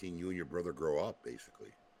 God, I've seen you and your brother grow up, basically.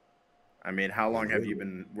 I mean, how long have you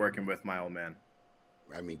been working with my old man?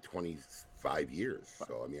 I mean, 25 years.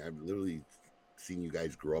 So, I mean, I've literally seen you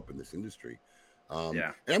guys grow up in this industry.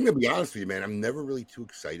 Yeah. And I'm going to be honest with you, man. I'm never really too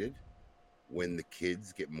excited when the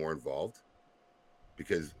kids get more involved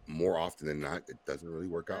because more often than not, it doesn't really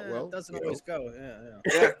work out well. It doesn't you always know? go.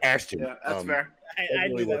 Yeah. Ashton. Yeah, that's fair. I Doesn't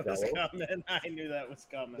knew really that work was out well. coming. I knew that was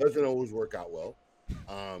coming. Doesn't always work out well.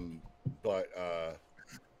 But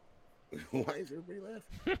why is everybody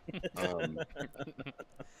laughing?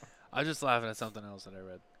 I was just laughing at something else that I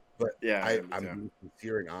read. But Yeah, me I'm too. being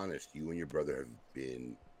sincere and honest. You and your brother have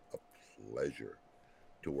been a pleasure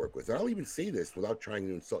to work with. And I'll even say this without trying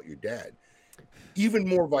to insult your dad. Even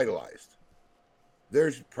more vitalized.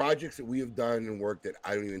 There's projects that we have done and work that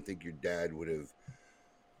I don't even think your dad would have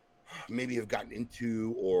maybe have gotten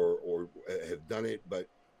into or have done it. But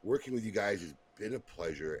working with you guys has been a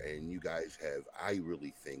pleasure, and you guys have, I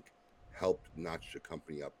really think, helped notch the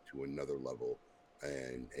company up to another level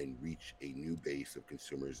and reach a new base of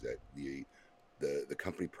consumers that the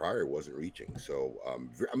company prior wasn't reaching. So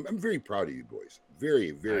I'm very proud of you boys.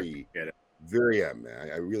 Very, very, Get it. very am,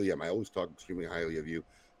 man. I really am. I always talk extremely highly of you.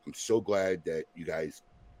 I'm so glad that you guys,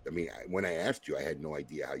 I mean, when I asked you, I had no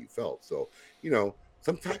idea how you felt. So, you know,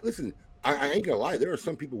 sometimes, listen, I ain't gonna lie. There are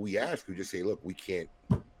some people we ask who just say, look, we can't,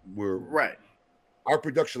 Right. our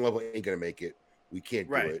production level ain't gonna make it. We can't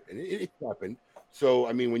do Right. it. And it happened. So,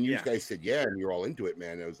 I mean, when you Yeah. guys said, yeah, and you're all into it,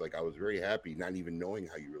 man, I was like, I was very happy, not even knowing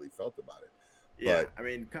how you really felt about it. Yeah. But- I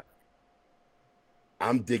mean,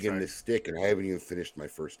 I'm digging Sorry. this stick, and I haven't even finished my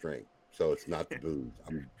first drink. So it's not the booze.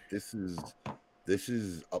 This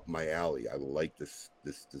is up my alley. I like this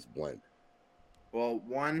blend. well,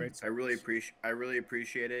 one, Great I really service.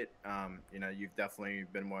 appreciate it. You know, you've definitely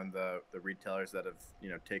been one of the retailers that have, you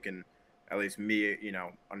know, taken at least me, you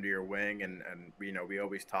know, under your wing, and you know, we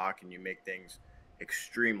always talk, and you make things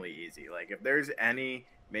extremely easy. Like if there's any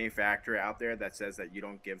manufacturer out there that says that you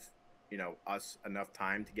don't give, you know, us enough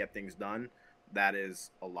time to get things done, that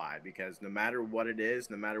is a lie, because no matter what it is,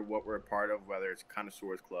 no matter what we're a part of, whether it's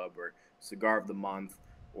Connoisseurs Club or Cigar of the Month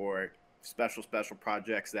or special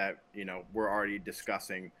projects that, you know, we're already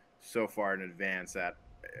discussing so far in advance that,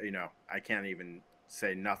 you know, I can't even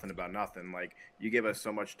say nothing about nothing. Like, you give us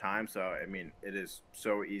so much time. So, I mean, it is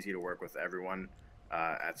so easy to work with everyone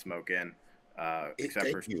at Smokin. Except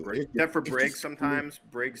for Briggs. Sometimes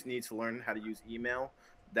Briggs needs to learn how to use email.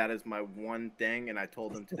 That is my one thing, and I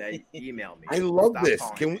told him today, email me. I love this.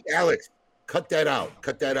 Can we, Alex, cut that out?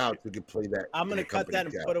 Cut that out so we can play that. I'm gonna cut that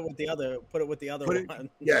and put it with the other. Put it with the other one.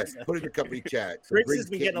 Yes, put it in the company chat. So Briggs has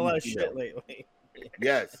been getting a lot of shit lately.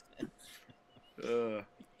 Yes.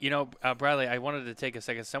 You know, Bradley, I wanted to take a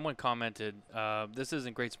second. Someone commented, this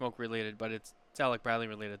isn't Great Smoke related, but it's Alec Bradley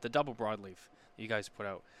related. The double broadleaf that you guys put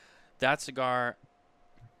out. That cigar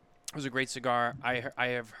was a great cigar. I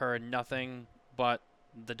have heard nothing but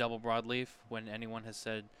the double broadleaf when anyone has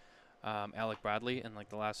said Alec Bradley in like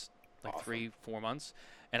the last like 3-4 months.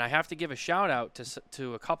 And I have to give a shout out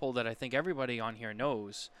to a couple that I think everybody on here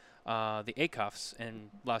knows, the A-Cuffs in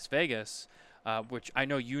Las Vegas, which I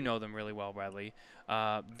know you know them really well, Bradley.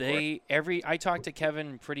 I talk to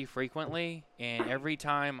Kevin pretty frequently, and every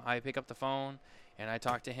time I pick up the phone and I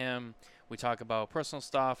talk to him, we talk about personal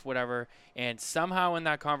stuff, whatever, and somehow in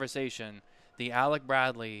that conversation, the Alec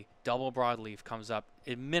Bradley double broadleaf comes up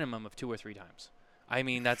a minimum of 2 or 3 times. I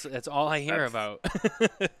mean, that's all I hear about.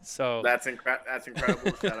 So that's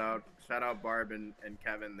incredible. Shout out Barb and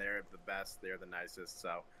Kevin. They're the best. They're the nicest.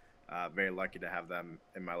 So very lucky to have them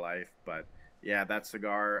in my life. But yeah, that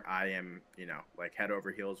cigar I am, like head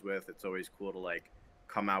over heels with. It's always cool to like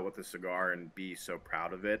come out with a cigar and be so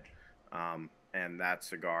proud of it. And that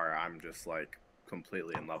cigar I'm just like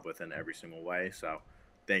completely in love with in every single way. So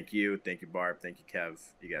thank you, Barb, thank you, Kev.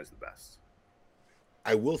 You guys are the best.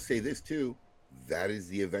 I will say this too. That is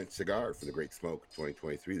the event cigar for the Great Smoke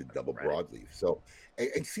 2023, the double broadleaf. So,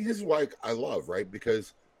 and see, this is why I love, right?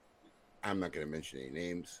 Because I'm not going to mention any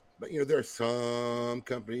names, but there are some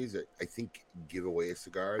companies that I think give away a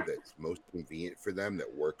cigar that's most convenient for them,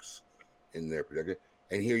 that works in their production.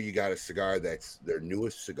 And here you got a cigar that's their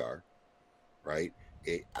newest cigar, right?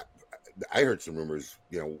 I heard some rumors,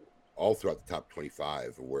 all throughout the top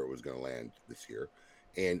 25 of where it was going to land this year.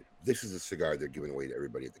 And this is a cigar they're giving away to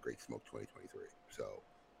everybody at the Great Smoke 2023. So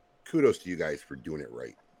kudos to you guys for doing it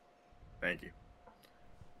right. Thank you.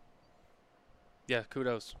 Yeah,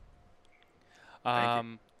 kudos. Thank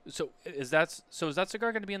you. So is that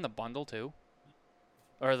cigar going to be in the bundle too?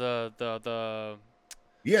 Or the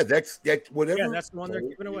Yeah, that's whatever. Yeah, that's the one they're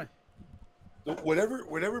giving away.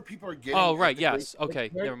 Whatever people are getting. Oh, right. Yes.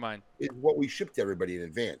 Okay. Never mind. Is what we shipped to everybody in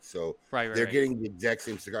advance. So right. They're getting the exact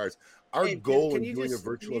same cigars. Our goal in doing a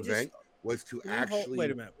virtual event was to actually.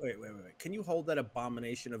 Wait a minute. Wait. Can you hold that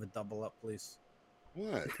abomination of a double up, please?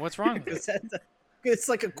 What? What's wrong with it? It's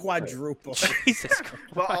like a quadruple. Jesus Christ.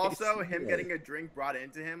 But also him getting a drink brought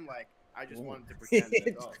into him, like I just wanted to pretend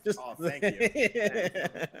that, thank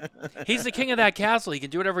you. He's the king of that castle. He can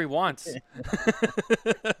do whatever he wants.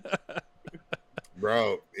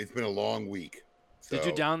 Bro, it's been a long week. So. Did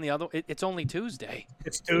you down the other? It's only Tuesday.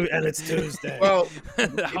 It's Tuesday. Well,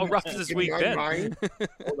 how rough has this week been?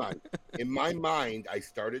 Hold on. In my mind, I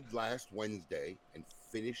started last Wednesday and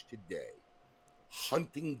finished today,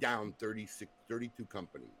 hunting down 32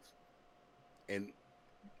 companies. And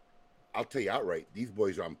I'll tell you outright, these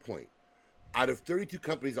boys are on point. Out of 32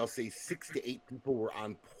 companies, I'll say 6 to 8 people were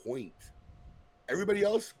on point. Everybody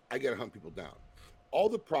else, I got to hunt people down. All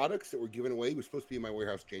the products that were given away were supposed to be in my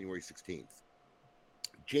warehouse January 16th.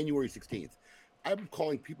 January 16th. I'm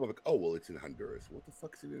calling people like, oh, well, it's in Honduras. What the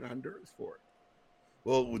fuck is it in Honduras for?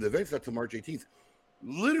 Well, the event's not till March 18th.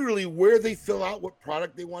 Literally, where they fill out what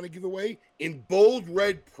product they want to give away, in bold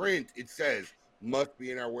red print, it says, must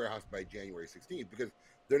be in our warehouse by January 16th, because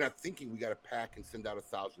they're not thinking we got to pack and send out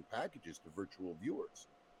 1,000 packages to virtual viewers.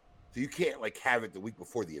 So you can't, like, have it the week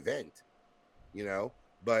before the event,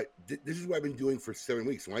 But this is what I've been doing for 7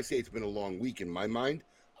 weeks. When I say it's been a long week, in my mind,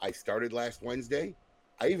 I started last Wednesday.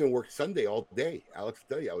 I even worked Sunday all day. Alex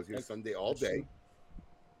will tell you, I was here Sunday all day.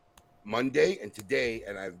 Monday and today,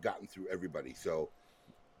 and I've gotten through everybody. So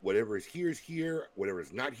whatever is here. Whatever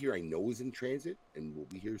is not here, I know is in transit and will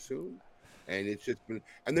be here soon. And it's just been,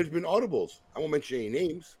 and there's been audibles. I won't mention any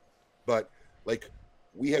names, but like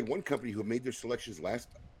we had one company who made their selections last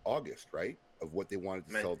August, right? Of what they wanted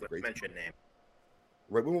to sell at the Great Smoke. Mention name.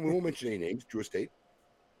 Right, we won't mention any names. Drew Estate.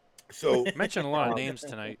 So mention a lot of names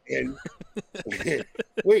tonight. And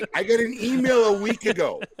wait, I got an email a week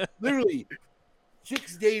ago, literally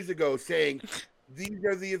 6 days ago, saying these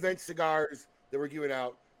are the event cigars that we're giving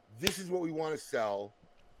out. This is what we want to sell.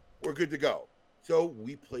 We're good to go. So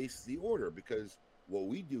we place the order, because what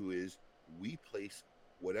we do is we place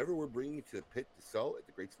whatever we're bringing to the pit to sell at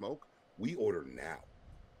the Great Smoke. We order now,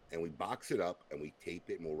 and we box it up and we tape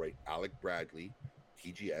it, and we'll write Alec Bradley,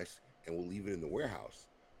 TGS, and we'll leave it in the warehouse.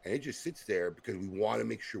 And it just sits there because we want to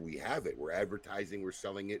make sure we have it. We're advertising, we're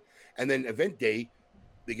selling it. And then event day,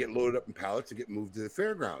 they get loaded up in pallets and get moved to the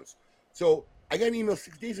fairgrounds. So I got an email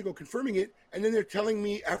 6 days ago confirming it. And then they're telling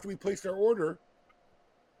me after we placed our order,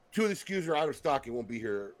 2 of the SKUs are out of stock and won't be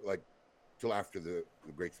here like till after the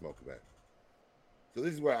Great Smoke event. So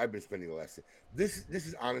this is where I've been spending the last. This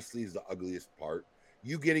is honestly is the ugliest part.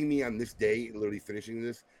 You getting me on this day, literally finishing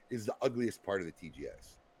this, is the ugliest part of the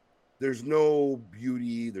TGS. There's no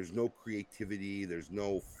beauty, there's no creativity, there's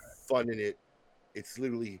no fun in it. It's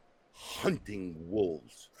literally hunting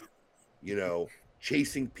wolves,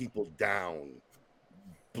 chasing people down,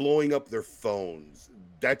 blowing up their phones.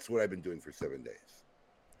 That's what I've been doing for 7 days.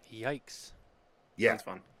 Yikes. Yeah. That's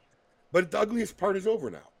fun. But the ugliest part is over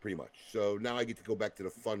now, pretty much. So now I get to go back to the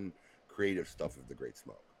fun, creative stuff of the Great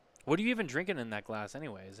Smoke. What are you even drinking in that glass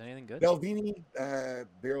anyway? Is anything good? Belvini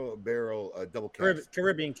barrel double cask.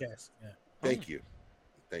 Caribbean cask. Yeah. Thank you.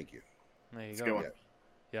 There you It's go. a good one.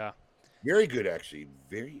 Yeah. Very good, actually.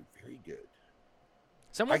 Very, very good.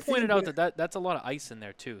 Someone I think pointed out that's a lot of ice in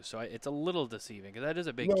there too, so it's a little deceiving because that is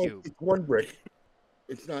a big cube. It's one brick.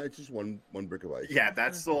 It's not. It's just one brick of ice. Yeah,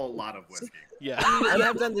 that's still a lot of whiskey. Yeah. You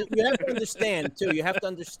have to understand too. You have to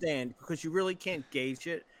understand because you really can't gauge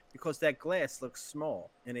it because that glass looks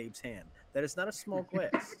small in Abe's hand. That is not a small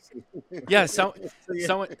glass. Yeah.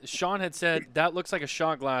 Someone Sean had said that looks like a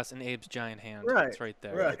shot glass in Abe's giant hand. Right. It's right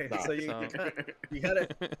there. Right. not. So you gotta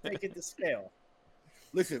take it to scale.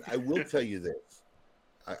 Listen, I will tell you this.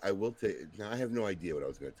 I will tell you. Now I have no idea what I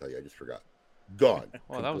was going to tell you. I just forgot. Gone.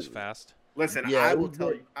 Well, that was completely. fast. Listen, Yeah, I it will was tell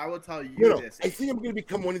good. you. I will tell you No, this. I think I'm going to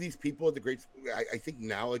become one of these people at the Great. I think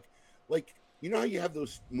now, like you know how you have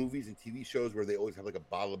those movies and TV shows where they always have like a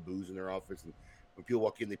bottle of booze in their office, and when people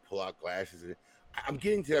walk in, they pull out glasses. And I'm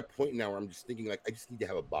getting to that point now where I'm just thinking like I just need to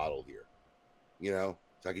have a bottle here, so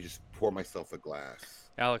I can just pour myself a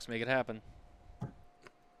glass. Alex, make it happen.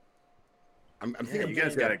 I'm Yeah, thinking you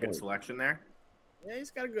guys got a good point. selection there. Yeah,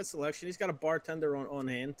 he's got a good selection. He's got a bartender on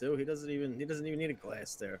hand too. He doesn't even need a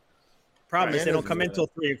glass there. Problem is they don't come in till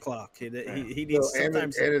 3 o'clock. He needs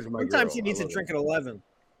sometimes. Sometimes he needs to drink at 11.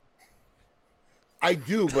 I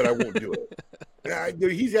do, but I won't do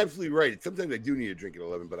it. He's absolutely right. Sometimes I do need to drink at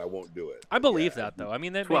 11, but I won't do it. I believe that though. I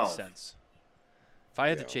mean, that 12. makes sense. If I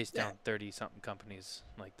had to Yeah. chase down 30-something companies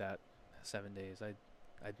like that, 7 days,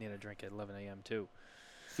 I'd need a drink at 11 a.m. too.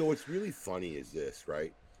 So what's really funny is this,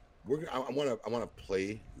 right? I want to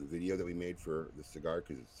play the video that we made for the cigar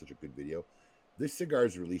because it's such a good video. This cigar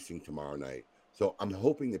is releasing tomorrow night, so I'm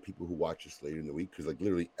hoping that people who watch this later in the week, because like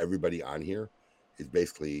literally everybody on here is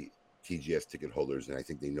basically TGS ticket holders, and I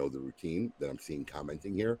think they know the routine that I'm seeing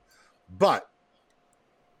commenting here. But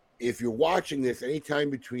if you're watching this anytime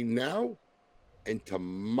between now and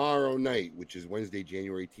tomorrow night, which is Wednesday,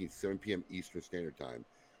 January 18th, 7 p.m. Eastern Standard Time,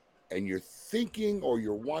 and you're thinking or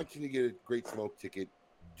you're wanting to get a Great Smoke ticket,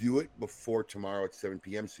 do it before tomorrow at 7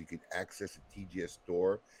 p.m. so you can access a TGS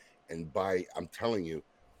store and buy, I'm telling you,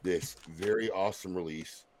 this very awesome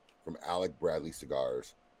release from Alec Bradley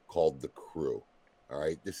Cigars called The Crew. All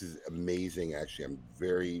right. This is amazing. Actually,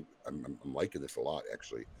 I'm liking this a lot,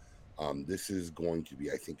 actually. This is going to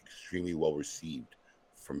be, I think, extremely well received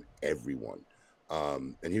from everyone.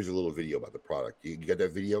 And here's a little video about the product. You got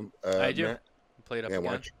that video? I do. Matt? Play it up Yeah, why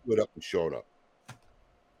again. don't you put it up and show it up?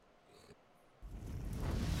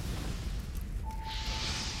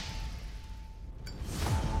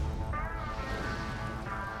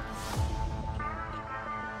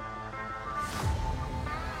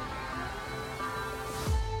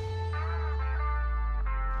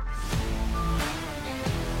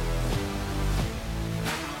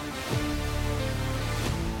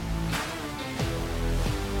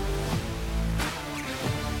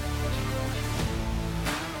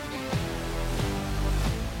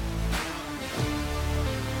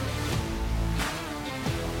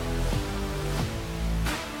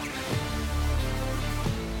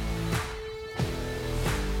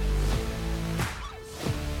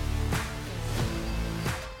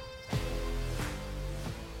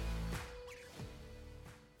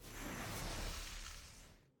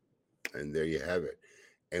 And there you have it.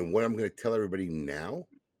 And what I'm going to tell everybody now,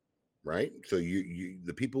 right? So you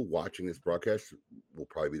the people watching this broadcast will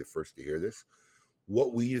probably be the first to hear this.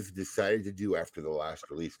 What we have decided to do after the last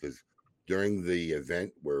release, because during the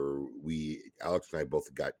event where Alex and I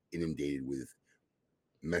both got inundated with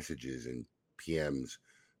messages and PMs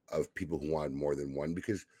of people who wanted more than one,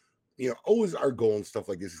 because always our goal and stuff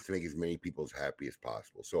like this is to make as many people as happy as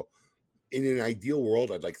possible. So in an ideal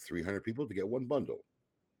world, I'd like 300 people to get one bundle,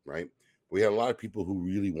 right? We had a lot of people who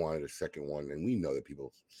really wanted a second one, and we know that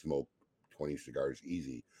people smoke 20 cigars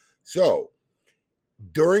easy. So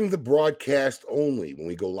during the broadcast only, when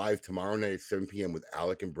we go live tomorrow night at 7 p.m. with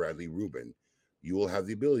Alec and Bradley Rubin, you will have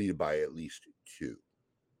the ability to buy at least 2.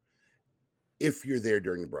 If you're there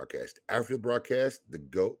during the broadcast. After the broadcast, the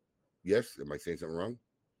GOAT. Yes, am I saying something wrong?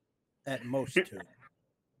 At most 2.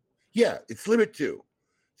 Yeah, it's limit 2.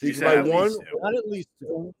 So you can said buy at one. least 2. Not at least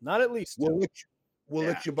 2. Not at least 2. We'll Yeah,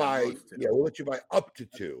 let you at buy. most 2. Yeah, we'll let you buy up to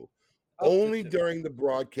 2. Up to Only 2. during the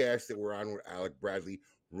broadcast that we're on with Alec Bradley.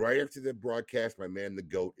 Right after the broadcast, my man, the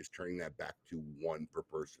GOAT, is turning that back to 1 per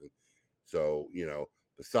person. So,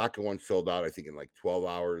 the soccer one sold out, I think, in like 12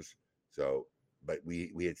 hours. So, but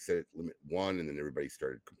we had set it limit 1, and then everybody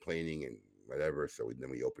started complaining and whatever. So then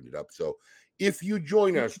we opened it up. So if you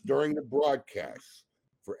join us during the broadcast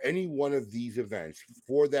for any one of these events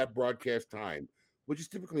for that broadcast time, which is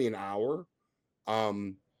typically an hour,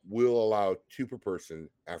 we'll allow 2 per person.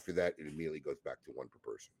 After that, it immediately goes back to 1 per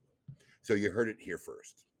person. So you heard it here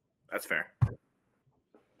first. That's fair.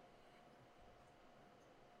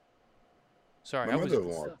 Sorry, I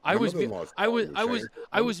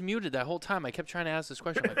was muted that whole time. I kept trying to ask this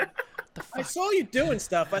question. Like, what the fuck? I saw you doing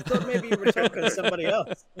stuff. I thought maybe you were talking to somebody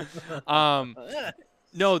else.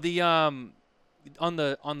 No, the on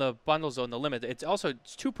the bundles on the limit, it's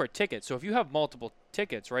 2 per ticket. So if you have multiple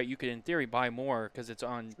tickets, right, you could in theory buy more because it's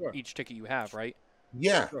on each ticket you have, right?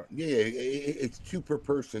 Yeah, yeah, it's 2 per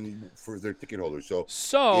person for their ticket holders.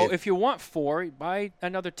 So if you want 4, buy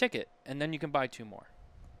another ticket, and then you can buy 2 more.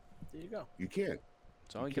 There you go. You can.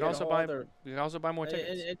 So you can also buy more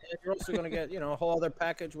tickets. And you're also going to get a whole other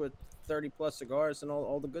package with 30 plus cigars and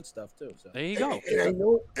all the good stuff too. So there you go.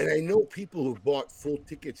 And I know people who bought full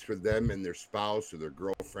tickets for them and their spouse or their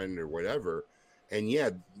girlfriend or whatever. And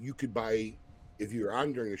yeah, you could buy, if you're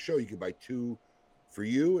on during the show, you could buy 2 for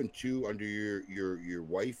you and 2 under your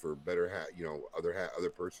wife or better other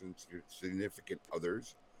person's, your significant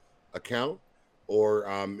other's account. Or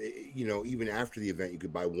even after the event, you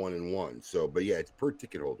could buy 1 and 1. So, but yeah, it's per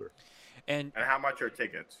ticket holder. And how much are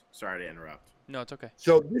tickets? Sorry to interrupt. No, it's okay.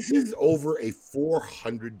 So this is over a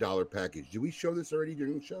 $400 package. Did we show this already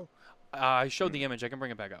during the show? I showed the image. I can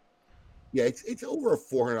bring it back up. Yeah, it's over a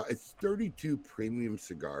 $400. It's 32 premium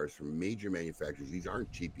cigars from major manufacturers. These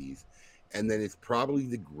aren't cheapies. And then it's probably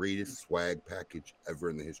the greatest swag package ever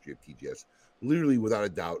in the history of TGS. Literally, without a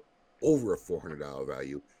doubt, over a $400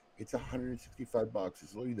 value. It's $165.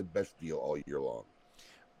 It's literally the best deal all year long.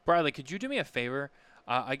 Bradley, could you do me a favor?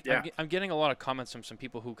 I'm getting a lot of comments from some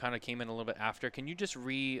people who kind of came in a little bit after. Can you just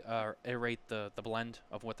reiterate the blend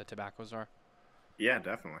of what the tobaccos are? Yeah,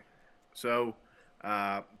 definitely. So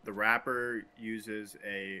the wrapper uses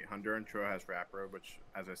a Honduran Trojas wrapper, which,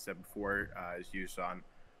 as I said before, is used on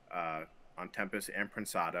Tempest and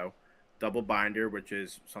Prensado. Double binder, which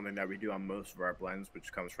is something that we do on most of our blends,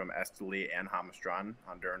 which comes from Esteli and Jamastran,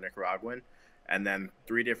 Honduran Nicaraguan. And then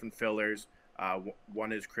 3 different fillers.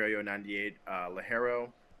 One is Criollo 98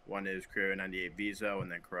 Ligero, one is Criollo 98 Viso,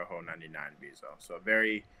 and then Corojo 99 Viso. So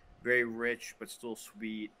very, very rich, but still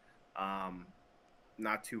sweet.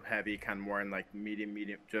 Not too heavy, kind of more in like medium,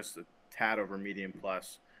 just a tad over medium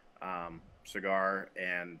plus cigar.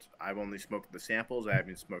 And I've only smoked the samples. I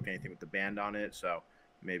haven't smoked anything with the band on it. So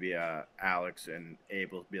maybe Alex and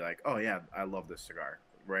Abe will be like, oh, yeah, I love this cigar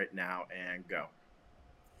right now, and go.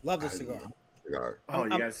 Love this cigar. Oh,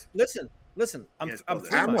 you guys. Listen. I'm through I'm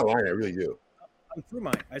mine. not lying. I really do. I'm through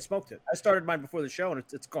mine. I smoked it. I started mine before the show, and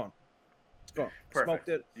it's gone. It's gone. Perfect. Smoked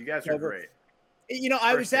it. You guys are great.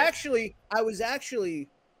 I was actually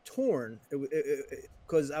torn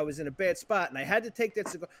because I was in a bad spot, and I had to take that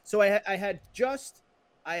cigar. So I had just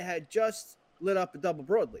lit up a double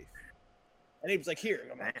broadleaf. And he was like, here.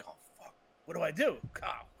 I'm like, oh, fuck. What do I do?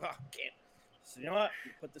 Oh, can't. So you know what?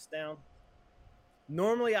 Put this down.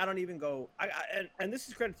 Normally, I don't even go. And this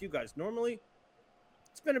is credit to you guys. Normally,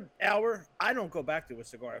 it's been an hour. I don't go back to a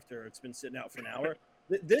cigar after it's been sitting out for an hour.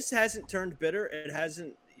 This hasn't turned bitter. It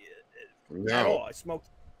hasn't at all. I smoked.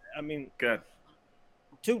 I mean, good.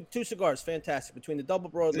 Two cigars, fantastic. Between the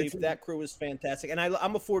double broadleaf, that crew is fantastic. And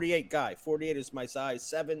I'm a 48 guy. 48 is my size.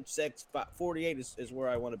 7, 6, 5, 48 is where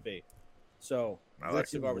I want to be. So that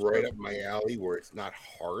cigar was right up my alley, where it's not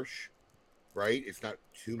harsh, right? It's not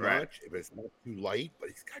too much, but it's not too light. But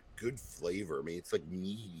it's got good flavor. I mean, it's like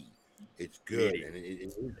meaty. It's good,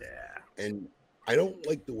 and and I don't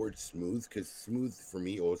like the word smooth, because smooth for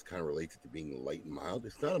me always kind of relates to being light and mild.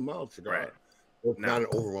 It's not a mild cigar. Right. It's not an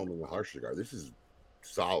overwhelmingly harsh cigar. This is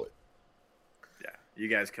solid. Yeah, you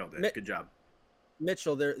guys killed it. Good job.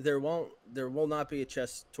 Mitchell, there will not be a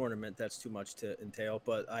chess tournament. That's too much to entail,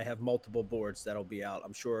 but I have multiple boards that'll be out.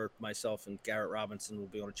 I'm sure myself and Garrett Robinson will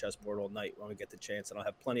be on a chessboard all night when we get the chance, and I'll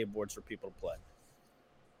have plenty of boards for people to play.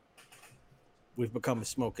 we've become a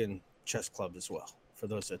smoking chess club as well. For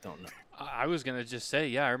those that don't know, I was gonna just say,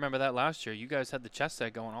 yeah, I remember that last year. You guys had the chess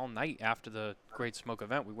set going all night after the Great Smoke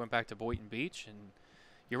event. We went back to Boynton Beach, and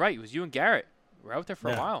you're right. It was you and Garrett. We were out there for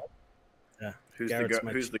a while. Yeah. Who's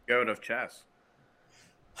the goat of chess?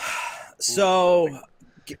 So,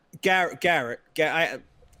 Garrett.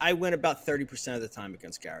 I win about 30% of the time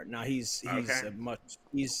against Garrett. Now he's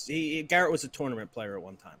Okay. Garrett was a tournament player at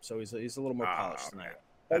one time, so he's a little more polished than I am.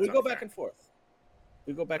 But That's we go unfair. back and forth.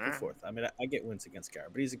 We go back and forth. I mean, I get wins against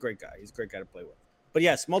Garrett, but he's a great guy. He's a great guy to play with. But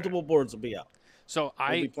yes, multiple boards will be out. So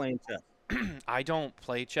We'll be playing chess. I don't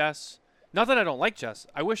play chess. Not that I don't like chess.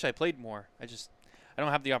 I wish I played more. I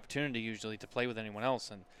don't have the opportunity usually to play with anyone else.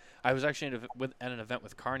 And I was actually at an event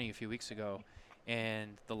with Carney a few weeks ago,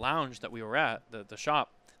 and the lounge that we were at, the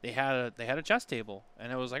shop, they had a chess table,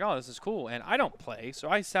 and it was like, oh, this is cool. And I don't play, so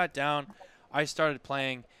I sat down, I started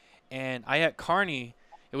playing, and I had Carney.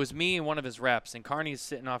 It was me and one of his reps, and Carney's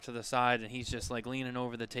sitting off to the side, and he's just like leaning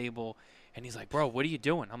over the table, and he's like, bro, what are you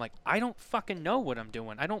doing? I'm like, I don't fucking know what I'm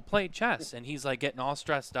doing. I don't play chess. And he's like getting all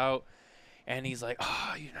stressed out, and he's like,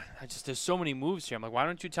 oh, there's so many moves here. I'm like, why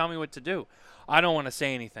don't you tell me what to do? I don't want to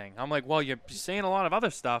say anything. I'm like, well, you're saying a lot of other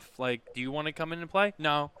stuff. Like, do you want to come in and play?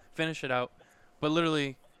 No, finish it out. But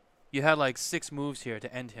literally, you had like 6 moves here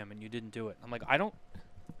to end him, and you didn't do it. I'm like,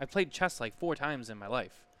 I played chess like 4 times in my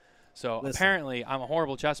life. So apparently I'm a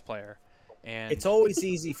horrible chess player. And it's always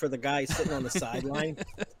easy for the guy sitting on the sideline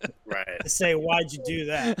Right. to say, why'd you do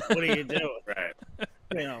that? What are you doing?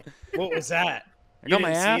 Right. What was that? I got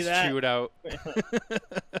my ass chewed out.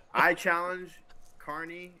 I challenge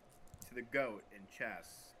Carney to the GOAT in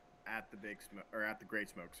chess at the Great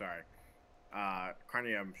Smoke. Sorry,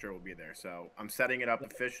 Carney, I'm sure will be there. So I'm setting it up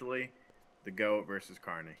officially. The GOAT versus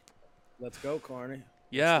Carney. Let's go, Carney.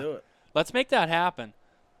 Yeah, Let's do it. Let's make that happen.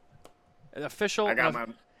 Official. I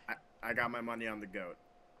got my money on the GOAT.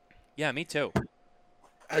 Yeah, me too.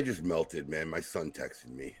 I just melted, man. My son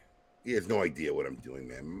texted me. He has no idea what I'm doing,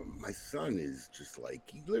 man. My son is just like,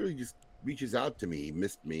 he literally just reaches out to me. He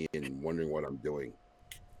missed me and wondering what I'm doing.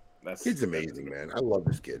 Kid's amazing, man. I love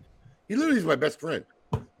this kid. He literally is my best friend.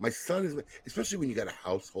 My son is, especially when you got a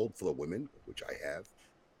household full of women, which I have,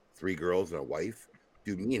 3 girls and a wife.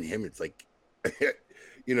 Dude, me and him, it's like,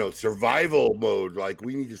 survival mode. Like,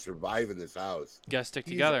 we need to survive in this house. Gotta stick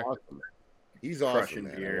together. Awesome. He's awesome,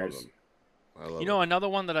 man. Beers. I love him. Another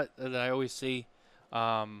one that I always see,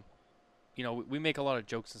 we make a lot of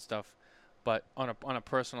jokes and stuff, but on a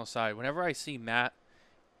personal side, whenever I see Matt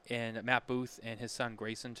Booth and his son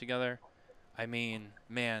Grayson together, I mean,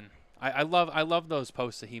 man, I love those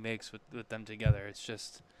posts that he makes with them together. It's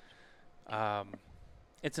just,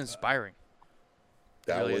 it's inspiring.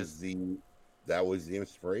 That was the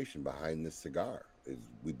inspiration behind this cigar. Is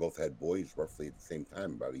we both had boys roughly at the same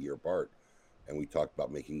time, about a year apart, and we talked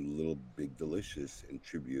about making Little Big Delicious in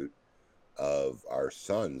tribute of our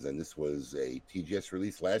sons. And this was a TGS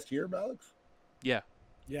release last year, Alex. Yeah.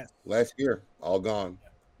 Last year, all gone.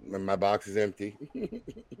 My box is empty.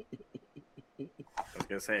 I was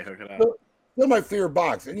gonna say, hook it up. Still my favorite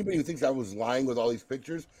box. Anybody who thinks I was lying with all these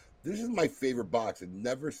pictures, this is my favorite box. It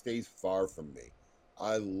never stays far from me.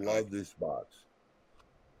 I love this box.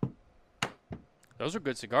 Those are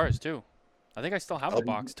good cigars too. I think I still have the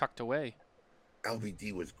box tucked away.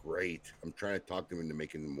 LBD was great. I'm trying to talk them into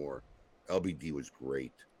making more. LBD was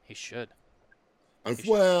great. He should.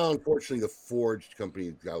 Well, unfortunately, the Forged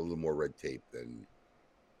company got a little more red tape than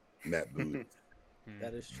Matt Booth.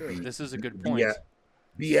 That is true. This is a good point.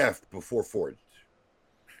 BF before Forged.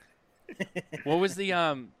 What was the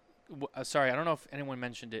sorry, I don't know if anyone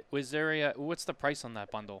mentioned it. Was there what's the price on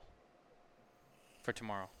that bundle for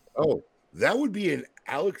tomorrow? Oh, that would be an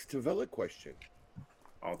Alex Tavella question.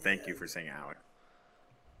 Oh, thank you for saying Alex.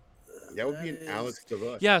 That would be an Alex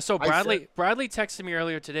Tavella. Yeah, so Bradley texted me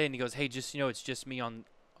earlier today, and he goes, "Hey, just it's just me on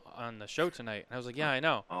the show tonight." And I was like, "Yeah, I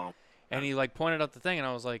know." Oh. And he pointed out the thing, and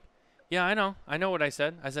I was like, "Yeah, I know. I know what I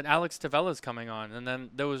said. I said Alex Tavella's coming on." And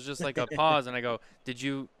then there was just a pause, and I go, "Did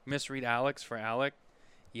you misread Alex for Alec?"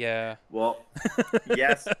 Yeah. Well,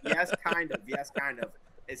 yes, kind of.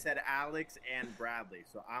 It said Alex and Bradley,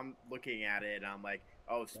 so I'm looking at it, and I'm like,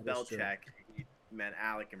 "Oh, spell check." He meant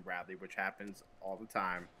Alec and Bradley, which happens all the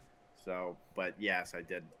time. So, but yes, I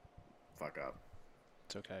did fuck up.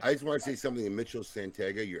 It's okay. I just want to say something to Mitchell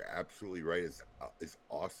Santega. You're absolutely right. As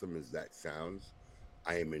awesome as that sounds,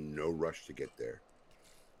 I am in no rush to get there.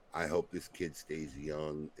 I hope this kid stays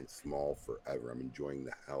young and small forever. I'm enjoying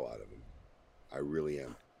the hell out of him. I really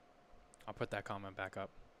am. I'll put that comment back up.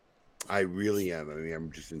 I really am. I mean,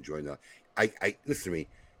 I'm just enjoying that. I listen to me.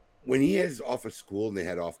 When he is off of school and they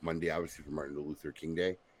had off Monday, obviously for Martin Luther King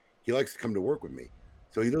Day, he likes to come to work with me.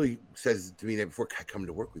 So he literally says to me that before, can I come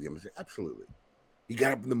to work with you? I said, absolutely. He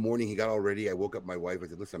got up in the morning. He got all ready. I woke up my wife. I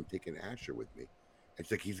said, listen, I'm taking Asher with me. And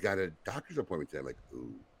she's like, he's got a doctor's appointment today. I'm like,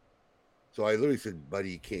 ooh. So I literally said,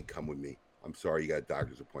 buddy, you can't come with me. I'm sorry, you got a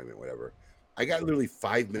doctor's appointment, whatever. I got literally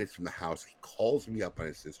 5 minutes from the house. He calls me up on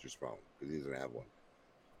his sister's phone because he doesn't have one.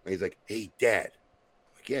 And he's like, hey, Dad.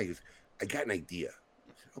 I'm like, yeah. He goes, I got an idea.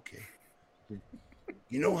 I said, okay.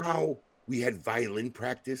 You know how we had violin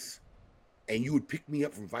practice and you would pick me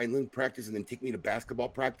up from violin practice and then take me to basketball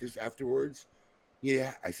practice afterwards?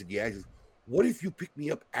 Yeah. I said, yeah. He says, what if you pick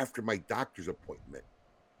me up after my doctor's appointment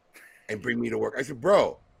and bring me to work? I said,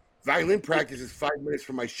 bro, violin practice is 5 minutes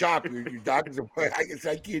from my shop. Your doctor's appointment. I guess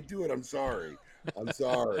I can't do it. I'm sorry.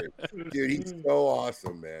 Dude, he's so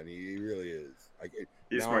awesome, man. He really is.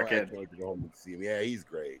 He's a now smart I kid. can't wait to go home and see him. Yeah, he's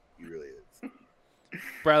great. He really is.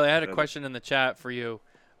 Bradley, I had a question in the chat for you.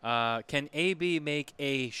 Can AB make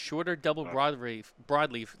a shorter double broadleaf,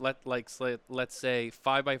 let's say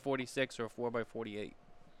 5x46 or 4x48?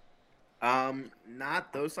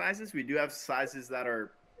 Not those sizes. We do have sizes that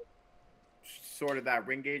are sort of that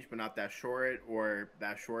ring gauge, but not that short, or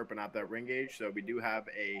that short, but not that ring gauge. So we do have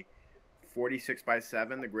a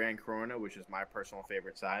 46x7, the Grand Corona, which is my personal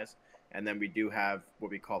favorite size. And then we do have what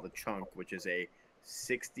we call the chunk, which is a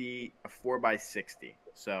 4x60.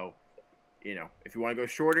 So, if you want to go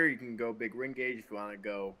shorter, you can go big ring gauge. If you want to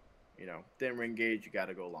go, thin ring gauge, you got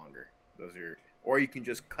to go longer. Or you can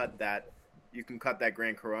just cut that. You can cut that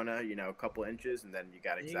Grand Corona, a couple inches, and then you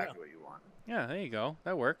got exactly what you want. Yeah, there you go.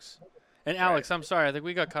 That works. And Alex, I'm sorry, I think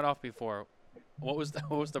we got cut off before. What was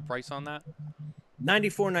the price on that?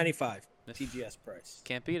 $94.95 TGS price.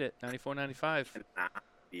 Can't beat it. $94.95. Cannot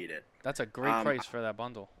beat it. That's a great price for that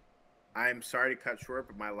bundle. I'm sorry to cut short,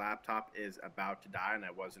 but my laptop is about to die, and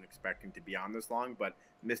I wasn't expecting to be on this long. But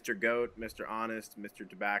Mr. Goat, Mr. Honest, Mr.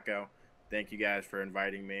 Tabacco, thank you guys for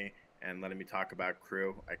inviting me and letting me talk about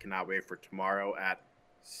crew. I cannot wait for tomorrow at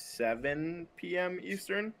 7 p.m.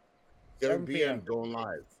 Eastern. 7 p.m. going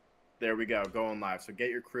live. There we go, going live. So get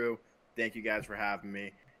your crew. Thank you guys for having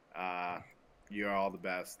me. You are all the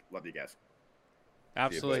best. Love you guys.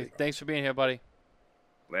 Absolutely. Thanks for being here, buddy.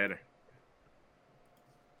 Later.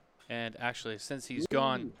 And actually, since he's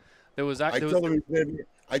gone, I told him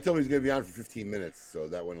he's gonna be on for 15 minutes, so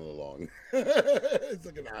that went a little long. It's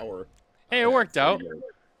like an hour. Hey, it worked out.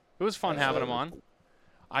 It was fun having him on.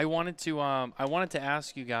 I wanted to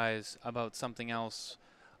ask you guys about something else.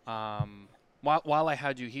 While I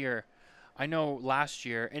had you here, I know last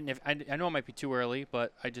year, and I know it might be too early,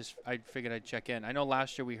 but I figured I'd check in. I know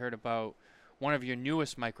last year we heard about one of your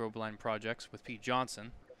newest microblend projects with Pete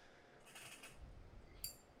Johnson.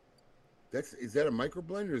 Is that a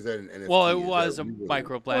microblend or is that an NFT? Well, it was a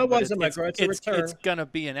microblend. Well, it was a micro. It's a return. It's gonna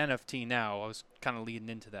be an NFT now. I was kind of leading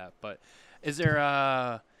into that, but is there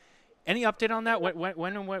any update on that?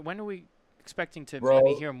 When are we expecting to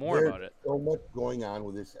maybe hear more about it? So much going on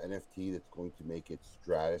with this NFT that's going to make it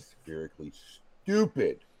stratospherically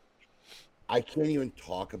stupid. I can't even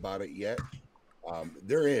talk about it yet.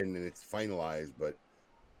 They're in and it's finalized, but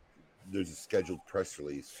there's a scheduled press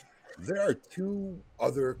release. There are 2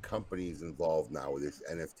 other companies involved now with this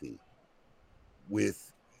NFT.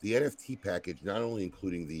 With the NFT package, not only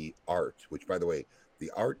including the art, which, by the way, the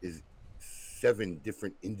art is 7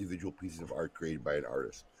 different individual pieces of art created by an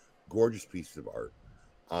artist. Gorgeous pieces of art.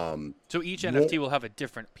 So each NFT will have a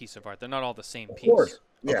different piece of art. They're not all the same piece. Of course.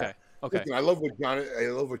 Yeah. Okay. Listen, I love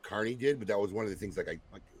what Carney did, but that was one of the things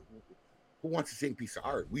who wants the same piece of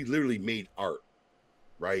art? We literally made art,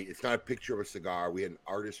 right? It's not a picture of a cigar. We had an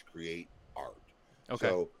artist create art. Okay.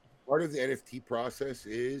 So part of the NFT process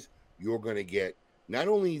is you're going to get not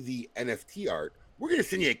only the NFT art, we're going to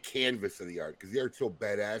send you a canvas of the art because the art's so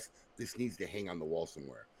badass. This needs to hang on the wall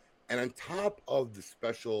somewhere. And on top of the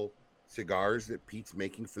special cigars that Pete's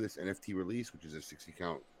making for this NFT release, which is a 60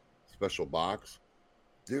 count special box,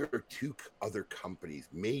 there are 2 other companies,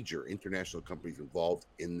 major international companies involved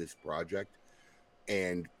in this project,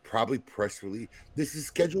 and probably press release. This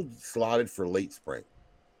is slotted for late spring.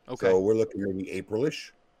 Okay. So we're looking maybe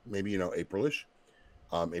April-ish,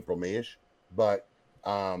 April, May-ish. But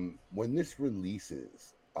when this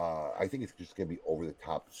releases, I think it's just going to be over the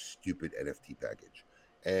top stupid NFT package.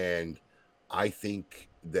 And I think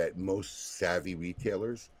that most savvy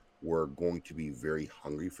retailers were going to be very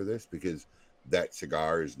hungry for this because that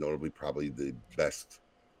cigar is notably probably the best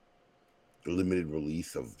limited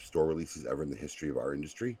release of store releases ever in the history of our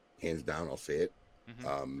industry. Hands down, I'll say it.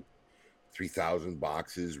 3,000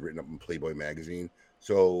 boxes written up in Playboy magazine.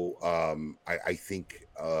 So I think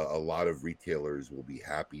a lot of retailers will be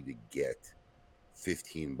happy to get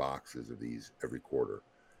 15 boxes of these every quarter.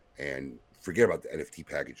 and forget about the NFT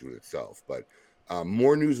package in itself. But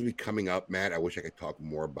more news will be coming up, Matt. I wish I could talk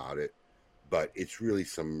more about it, but it's really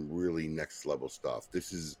some really next level stuff.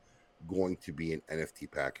 This is going to be an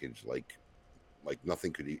NFT package like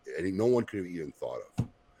nothing could, no one could have even thought of.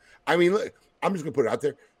 I mean, look, I'm just gonna put it out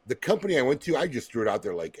there. The company I went to, I just threw it out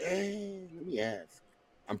there like, hey, let me ask.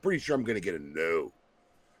 I'm pretty sure I'm gonna get a no,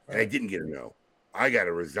 and I didn't get a no. I got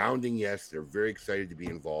a resounding yes. They're very excited to be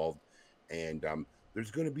involved, and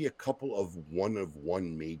there's going to be a couple of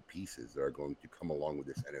one made pieces that are going to come along with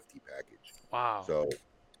this NFT package. Wow! So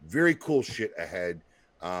very cool shit ahead.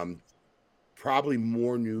 Probably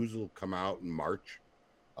more news will come out in March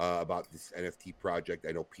about this NFT project.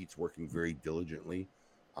 I know Pete's working very diligently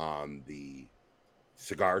on the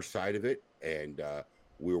cigar side of it, and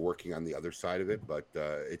we're working on the other side of it. But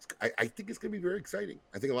I think it's going to be very exciting.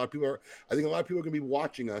 I think a lot of people are going to be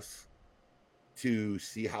watching us to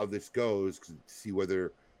see how this goes, to see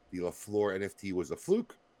whether the LaFleur NFT was a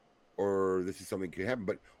fluke or this is something that could happen.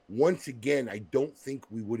 But once again, I don't think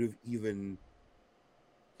we would have even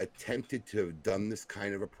attempted to have done this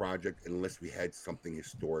kind of a project unless we had something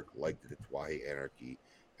historic like the Tatuaje Anarchy,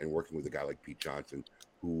 and working with a guy like Pete Johnson,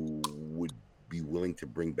 who would be willing to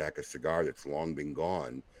bring back a cigar that's long been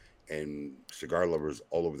gone, and cigar lovers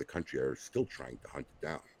all over the country are still trying to hunt it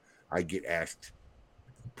down. I get asked,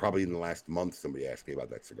 probably in the last month, somebody asked me about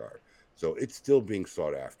that cigar. So it's still being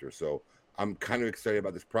sought after. So I'm kind of excited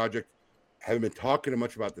about this project. Haven't been talking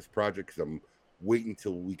much about this project because I'm waiting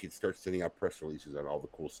until we can start sending out press releases on all the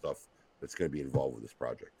cool stuff that's going to be involved with this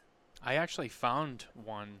project. I actually found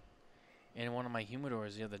one in one of my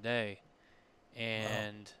humidors the other day,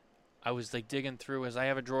 and I was like digging through, as I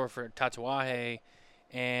have a drawer for Tatuaje,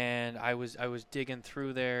 and I was digging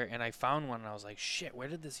through there, and I found one, and I was like, shit, where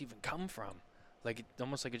did this even come from? Like, it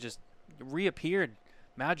almost like it just reappeared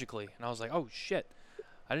magically, and I was like, oh shit,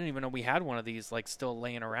 I didn't even know we had one of these like still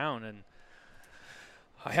laying around, and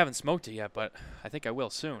I haven't smoked it yet, but I think I will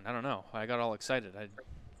soon. I don't know. I got all excited. I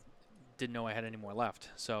didn't know I had any more left.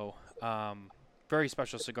 So, very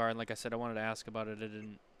special cigar, and like I said, I wanted to ask about it.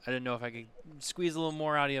 I didn't know if I could squeeze a little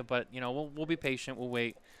more out of you, but you know, we'll be patient. We'll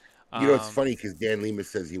wait. You know, it's funny because Dan Lima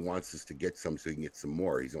says he wants us to get some so he can get some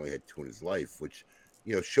more. He's only had 2 in his life, which,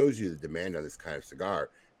 you know, shows you the demand on this kind of cigar.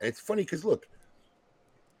 And it's funny because, look,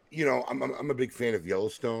 you know, I'm a big fan of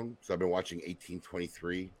Yellowstone, so I've been watching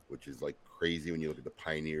 1823, which is like crazy when you look at the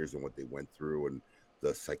pioneers and what they went through and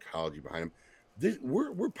the psychology behind them.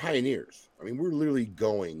 We're pioneers. I mean, we're literally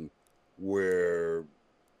going where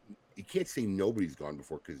you can't say nobody's gone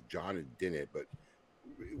before because John did it, but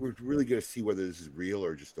we're really going to see whether this is real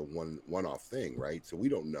or just a one-off thing, right? So we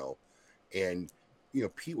don't know. And, you know,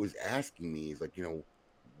 Pete was asking me, he's like, you know,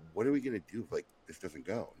 what are we going to do if, like, this doesn't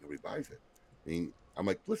go? Nobody buys it. I mean, I'm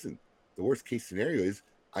like, listen, the worst case scenario is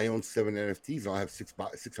I own 7 NFTs and I'll have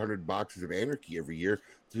 600 boxes of Anarchy every year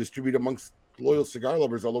to distribute amongst loyal cigar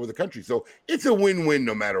lovers all over the country. So it's a win-win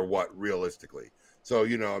no matter what, realistically. So,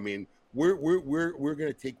 you know, I mean, we're going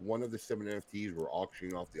to take one of the 7 NFTs. We're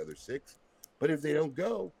auctioning off the other 6. But if they don't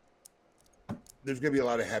go, there's going to be a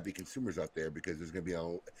lot of happy consumers out there because there's going to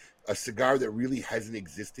be a cigar that really hasn't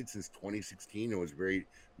existed since 2016 and was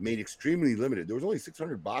made extremely limited. There was only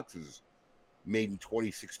 600 boxes made in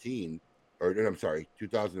 2016, or I'm sorry,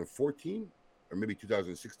 2014, or maybe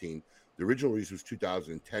 2016. The original release was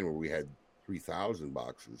 2010, where we had 3,000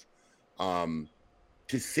 boxes.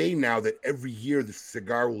 To say now that every year the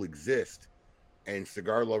cigar will exist and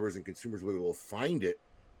cigar lovers and consumers will find it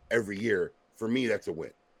every year, for me, that's a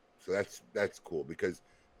win. So that's cool because,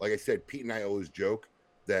 like I said, Pete and I always joke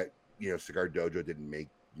that, you know, Cigar Dojo didn't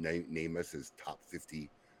name us as top 50,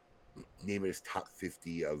 name it as top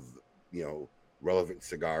 50 of, you know, relevant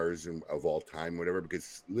cigars of all time, whatever,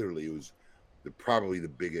 because literally it was probably the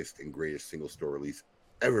biggest and greatest single store release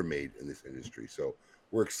ever made in this industry. So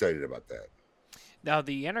we're excited about that. Now,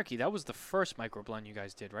 the Anarchy, that was the first microblend you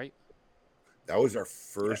guys did, right? That was our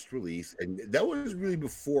first release, and that was really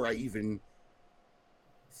before I even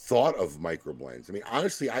thought of microblends. I mean,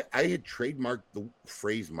 honestly, I had trademarked the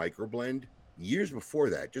phrase microblend years before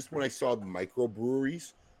that. Just when I saw the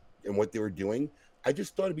microbreweries and what they were doing, I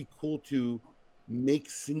just thought it'd be cool to make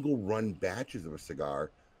single run batches of a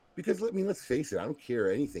cigar because, I mean, let's face it, I don't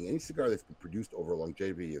care anything. Any cigar that's been produced over a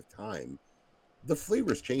longevity of time, the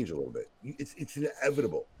flavors change a little bit. It's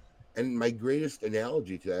inevitable. And my greatest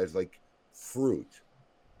analogy to that is like fruit,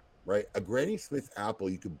 right? A Granny Smith apple,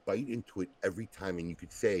 you could bite into it every time and you could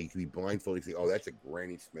be blindfolded and say, oh, that's a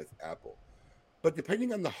Granny Smith apple. But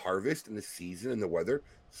depending on the harvest and the season and the weather,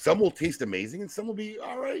 some will taste amazing and some will be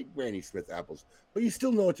all right, Granny Smith apples. But you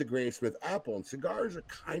still know it's a Granny Smith apple, and cigars are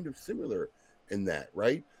kind of similar in that,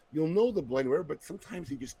 right? you'll know the blend, whatever, but sometimes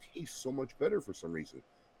they just taste so much better for some reason.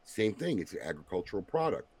 Same thing, it's an agricultural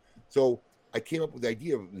product. So I came up with the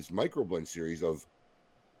idea of this microblend series of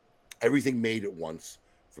everything made at once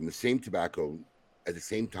from the same tobacco at the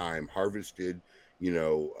same time, harvested,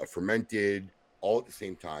 fermented, all at the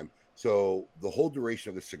same time. So the whole duration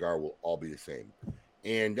of the cigar will all be the same.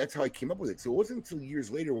 And that's how I came up with it. So it wasn't until years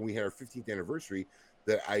later when we had our 15th anniversary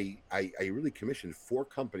that I really commissioned 4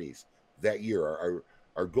 companies that year.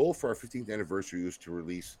 Our goal for our 15th anniversary was to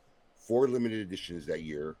release 4 limited editions that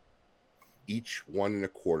year, each 1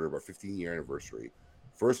 1/4 of our 15-year anniversary.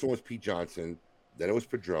 First one was Pete Johnson, then it was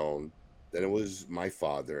Padron, then it was My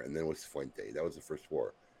Father, and then it was Fuente. That was the first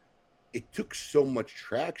 4. It took so much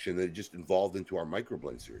traction that it just evolved into our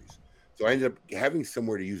microblend series. So I ended up having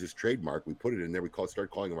somewhere to use this trademark. We put it in there. We started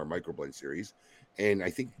calling them our microblend series. And I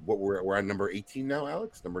think we're on number 18 now,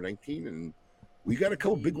 Alex, number 19. And we got a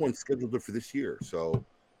couple big ones scheduled for this year. So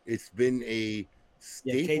it's been a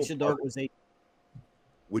staple. Yeah, Cage the Dog was 18.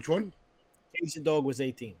 Which one? Cage the Dog was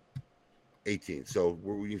 18. 18. So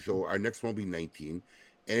our next one will be 19.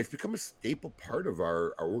 And it's become a staple part of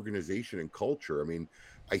our organization and culture. I mean,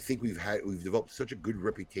 I think we've developed such a good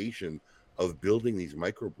reputation of building these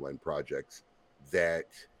microblend projects that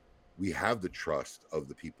we have the trust of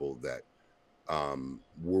the people that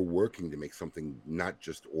we're working to make something not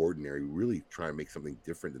just ordinary, really try to make something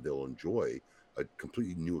different that they'll enjoy, a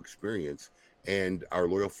completely new experience. And our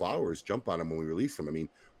loyal followers jump on them when we release them. I mean,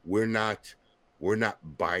 we're not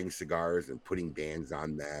buying cigars and putting bands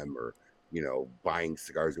on them or buying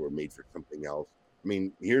cigars that were made for something else. I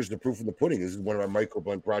mean, here's the proof in the pudding. This is one of our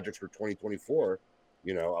microblend projects for 2024.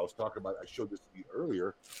 I showed this to you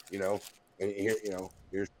earlier, and here,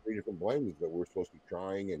 here's 3 different blends that we're supposed to be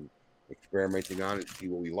trying and experimenting on and see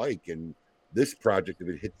what we like. And this project, if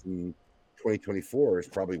it hits in 2024, is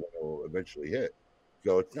probably what it'll eventually hit.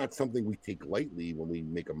 So it's not something we take lightly when we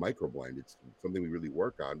make a microblend. It's something we really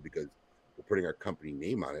work on because we're putting our company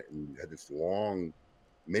name on it, and we've had this long,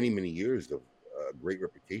 many years of great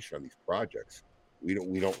reputation on these projects. We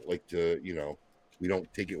don't like to, we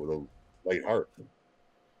don't take it with a light heart.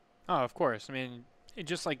 Oh, of course. I mean,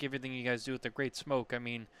 just like everything you guys do with the Great Smoke, I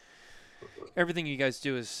mean, everything you guys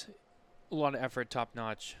do is a lot of effort, top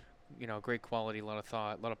notch, great quality, a lot of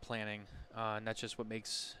thought, a lot of planning, and that's just what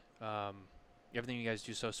makes everything you guys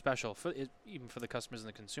do so special, even for the customers and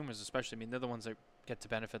the consumers especially. I mean, they're the ones that get to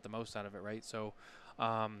benefit the most out of it, right? So,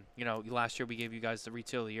 last year we gave you guys the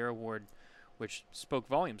Retail of the Year award, which spoke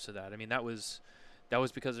volumes to that. I mean, that was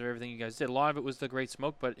because of everything you guys did. A lot of it was the Great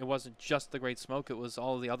Smoke, but it wasn't just the Great Smoke. It was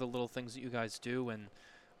all of the other little things that you guys do. And,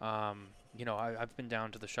 I've been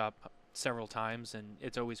down to the shop several times, and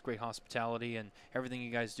it's always great hospitality and everything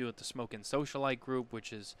you guys do at the Smokin Socialite group,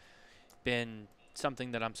 which has been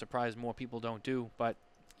something that I'm surprised more people don't do. But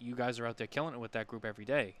you guys are out there killing it with that group every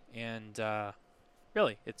day. And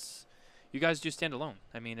really, you guys do stand alone.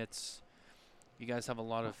 I mean, you guys have a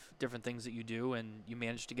lot of different things that you do, and you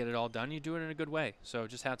manage to get it all done. You do it in a good way. So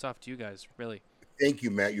just hats off to you guys, really. Thank you,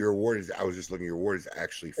 Matt. Your award I was just looking, your award is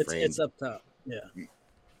actually framed. It's up top. Yeah.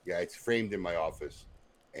 Yeah, it's framed in my office,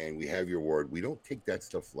 and we have your award. We don't take that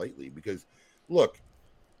stuff lightly because, look,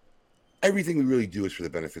 everything we really do is for the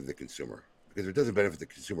benefit of the consumer. Because if it doesn't benefit the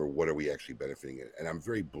consumer, what are we actually benefiting it? And I'm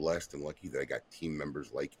very blessed and lucky that I got team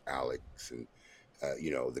members like Alex and,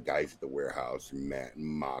 the guys at the warehouse, and Matt and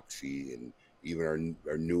Moxie, and even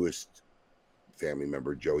our newest family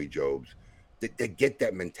member, Joey Jobs, that get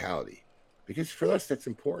that mentality. Because for us, that's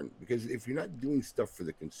important. Because if you're not doing stuff for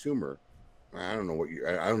the consumer, I don't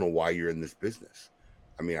know why you're in this business.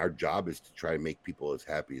 I mean, our job is to try to make people as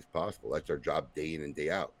happy as possible. That's our job day in and day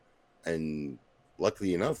out. And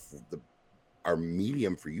luckily enough, our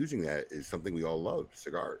medium for using that is something we all love,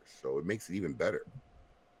 cigars. So it makes it even better.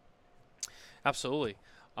 Absolutely.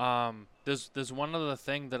 There's one other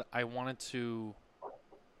thing that I wanted to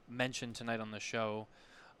mention tonight on the show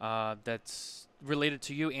that's related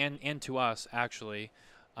to you and to us, actually.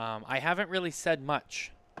 I haven't really said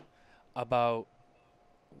much about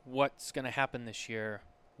what's going to happen this year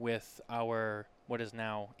with our what is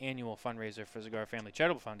now annual fundraiser for Cigar Family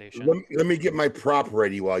Charitable Foundation. Let me get my prop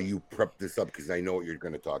ready while you prep this up because I know what you're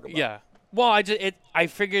going to talk about. Yeah. Well, I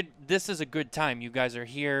figured this is a good time. You guys are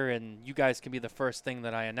here, and you guys can be the first thing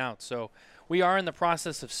that I announce. So we are in the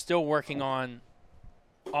process of still working on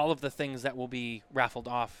all of the things that will be raffled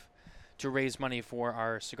off to raise money for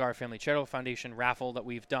our Cigar Family Charitable Foundation raffle that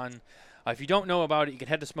we've done. If you don't know about it, you can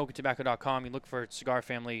head to SmokinTobacco.com. You look for Cigar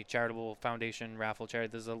Family Charitable Foundation raffle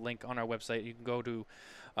charity. There's a link on our website. You can go to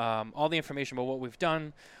all the information about what we've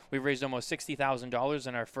done. We've raised almost $60,000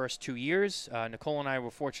 in our first 2 years. Nicole and I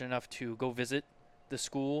were fortunate enough to go visit the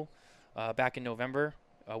school back in November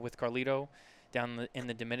with Carlito down in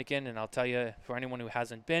the Dominican. And I'll tell you, for anyone who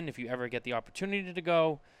hasn't been, if you ever get the opportunity to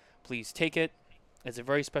go, please take it. It's a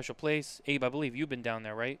very special place. Abe, I believe you've been down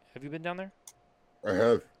there, right? Have you been down there? I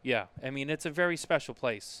have. Yeah. I mean, it's a very special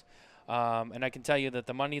place. And I can tell you that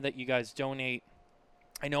the money that you guys donate,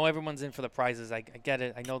 I know everyone's in for the prizes. I get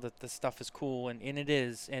it. I know that this stuff is cool, and it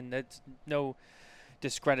is, and it's no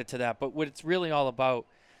discredit to that. But what it's really all about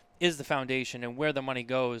is the foundation and where the money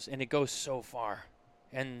goes, and it goes so far.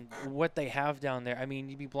 And what they have down there, I mean,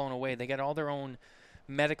 you'd be blown away. They got all their own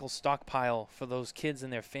medical stockpile for those kids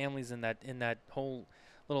and their families in that whole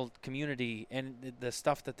little community, and the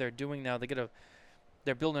stuff that they're doing now.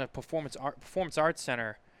 They're building a performance arts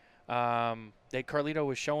center. Carlito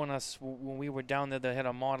was showing us when we were down there. They had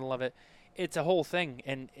a model of it. It's a whole thing,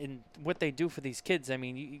 and what they do for these kids. I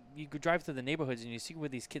mean, you could drive through the neighborhoods and you see where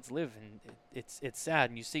these kids live, and it's sad.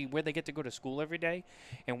 And you see where they get to go to school every day,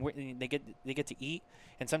 and where they get to eat.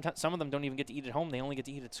 And sometimes some of them don't even get to eat at home. They only get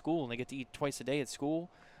to eat at school, and they get to eat twice a day at school.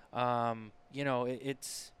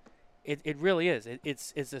 It really is.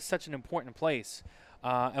 It's such an important place,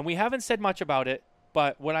 and we haven't said much about it.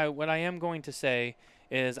 But what I am going to say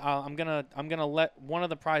is I'm gonna let one of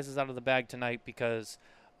the prizes out of the bag tonight, because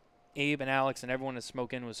Abe and Alex and everyone at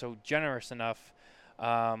Smokin was so generous enough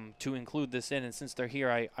to include this in. And since they're here,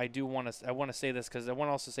 I want to say this, because I want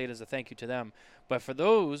to also say it as a thank you to them. But for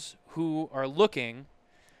those who are looking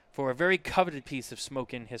for a very coveted piece of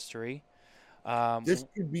Smokin history, This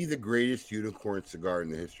could be the greatest unicorn cigar in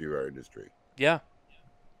the history of our industry. Yeah.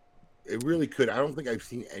 It really could. I don't think I've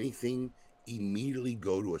seen anything immediately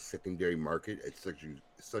go to a secondary market at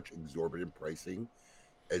such exorbitant pricing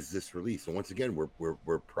as this release. And once again,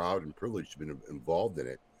 we're proud and privileged to be involved in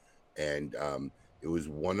it. And it was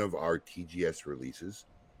one of our TGS releases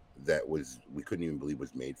that we couldn't even believe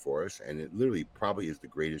was made for us. And it literally probably is the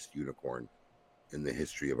greatest unicorn in the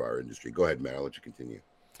history of our industry. Go ahead, Matt. I'll let you continue.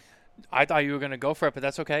 I thought you were going to go for it, but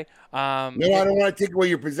that's okay. No, I don't want to take away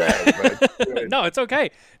your pizzazz. But no, it's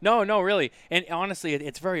okay. No, really. And honestly,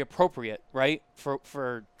 it's very appropriate, right,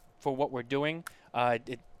 for what we're doing.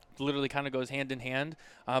 It literally kind of goes hand in hand.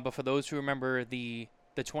 But for those who remember the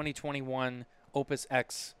 2021 Opus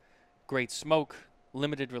X Great Smoke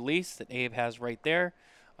limited release that Abe has right there,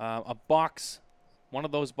 a box, one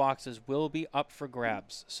of those boxes will be up for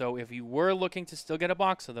grabs. So if you were looking to still get a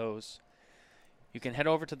box of those, you can head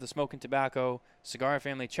over to the Smokin Tobacco Cigar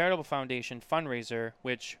Family Charitable Foundation fundraiser,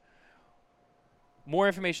 which more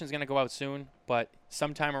information is going to go out soon, but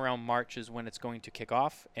sometime around March is when it's going to kick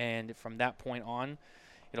off. And from that point on,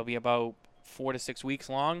 it'll be about 4 to 6 weeks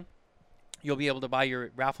long. You'll be able to buy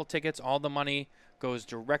your raffle tickets. All the money goes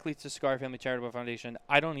directly to Cigar Family Charitable Foundation.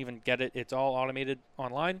 I don't even get it. It's all automated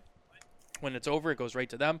online. When it's over, it goes right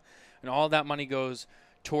to them. And all that money goes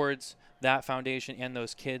towards that foundation and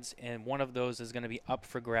those kids, and one of those is going to be up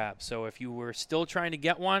for grabs. So if you were still trying to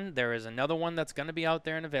get one, there is another one that's going to be out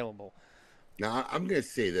there and available. Now, I'm going to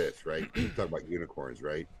say this, right? We talk about unicorns,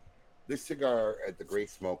 right? This cigar at the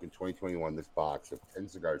Great Smoke in 2021, this box of 10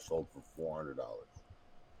 cigars sold for $400.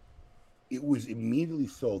 It was immediately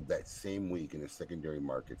sold that same week in the secondary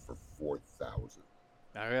market for $4,000.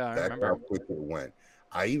 I remember. That's how quick it went.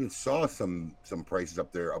 I even saw some prices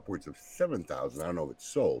up there upwards of $7,000. I don't know if it's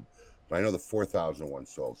sold, but I know the $4,000 one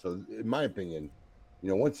sold. So in my opinion,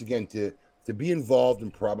 once again, to be involved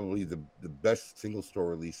in probably the best single store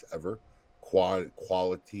release ever,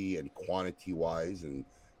 quality and quantity wise, and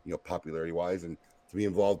popularity wise, and to be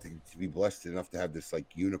involved, to be blessed enough to have this like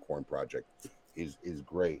unicorn project is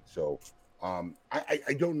great. So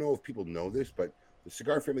I don't know if people know this, but the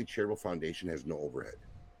Cigar Family Charitable Foundation has no overhead.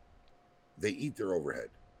 They eat their overhead.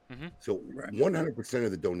 Mm-hmm. So 100%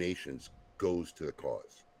 of the donations goes to the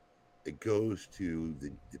cause. It goes to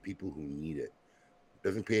the people who need it.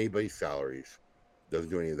 Doesn't pay anybody's salaries. Doesn't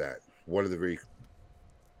do any of that. One of the very,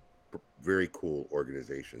 very cool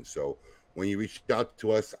organizations. So when you reached out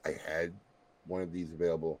to us, I had one of these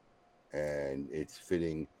available, and it's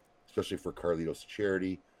fitting, especially for Carlito's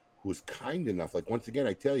charity, who was kind enough. Like, once again,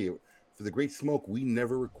 I tell you, for the Great Smoke, we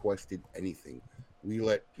never requested anything. We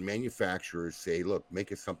let manufacturers say, look,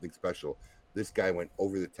 make us something special. This guy went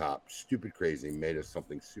over the top, stupid crazy, made us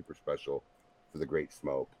something super special for the Great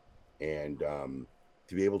Smoke. And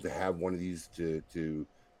to be able to have one of these to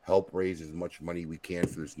help raise as much money we can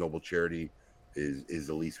for this noble charity is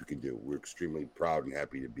the least we can do. We're extremely proud and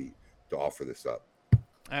happy to offer this up.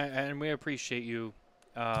 And we appreciate you,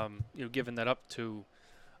 giving that up to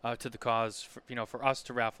the cause, for us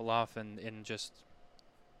to raffle off and just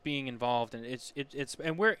being involved. And it's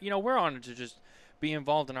and we're honored to just be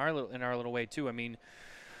involved in our little way too. I mean,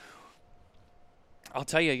 I'll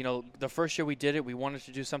tell you, the first year we did it, we wanted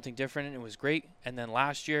to do something different, and it was great. And then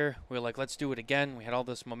last year, we were like, let's do it again. We had all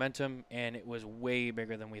this momentum, and it was way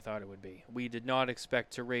bigger than we thought it would be. We did not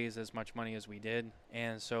expect to raise as much money as we did.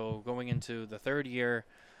 And so going into the third year,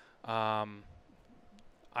 I'm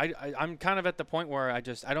kind of at the point where I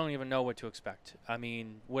don't even know what to expect. I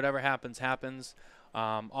mean, whatever happens, happens.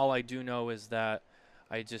 All I do know is that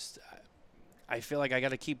I feel like I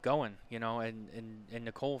got to keep going, and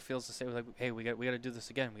Nicole feels the same. Like, hey, we got to do this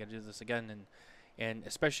again. We got to do this again, and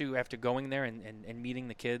especially after going there and meeting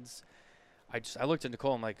the kids, I looked at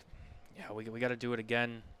Nicole. I'm like, yeah, we got to do it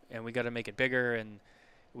again, and we got to make it bigger, and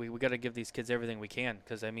we got to give these kids everything we can,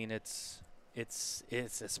 because I mean it's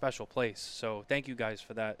a special place. So thank you guys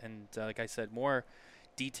for that, and like I said, more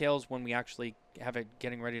details when we actually have it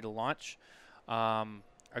getting ready to launch are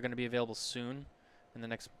going to be available soon in the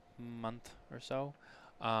next month or so,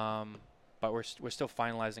 but we're still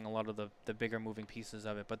finalizing a lot of the bigger moving pieces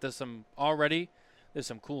of it. But there's some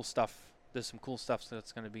cool stuff. There's some cool stuff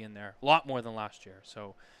that's going to be in there, a lot more than last year.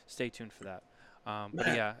 So stay tuned for that. But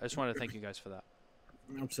yeah, I just wanted to thank you guys for that.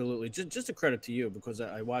 Absolutely, just a credit to you, because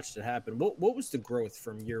I watched it happen. What was the growth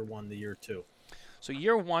from year 1 to year 2? So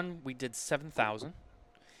year 1 we did 7,000,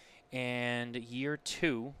 and year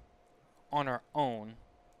 2 on our own,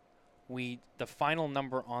 the final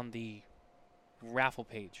number on the raffle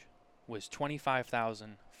page was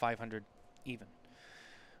 25,500 even.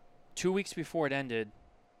 2 weeks before it ended,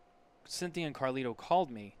 Cynthia and Carlito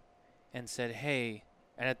called me and said, hey,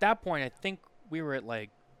 and at that point I think we were at like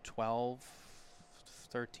 12,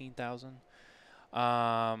 13,000.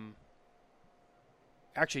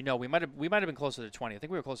 Actually no, we might have been closer to 20. I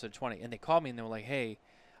think we were closer to 20, and they called me and they were like, hey,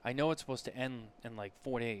 I know it's supposed to end in like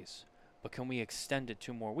 4 days, but can we extend it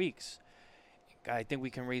 2 more weeks? I think we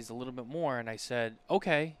can raise a little bit more. And I said,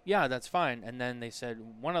 okay, yeah, that's fine. And then they said,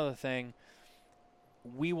 one other thing,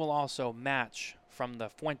 we will also match from the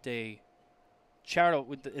Fuente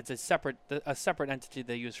charity. It's a separate entity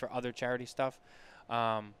they use for other charity stuff.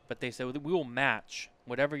 But they said, we will match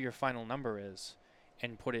whatever your final number is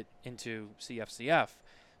and put it into CFCF.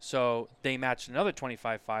 So they matched another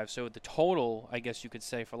 25.5. So the total, I guess you could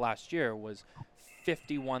say, for last year was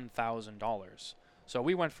 $51,000. So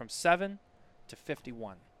we went from 7 to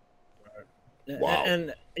 51. Wow.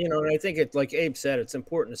 And I think it, like Abe said, it's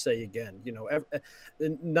important to say again,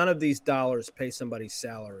 none of these dollars pay somebody's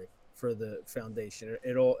salary for the foundation.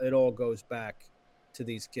 It all goes back to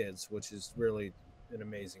these kids, which is really an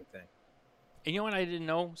amazing thing. And you know what I didn't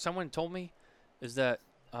know? Someone told me is that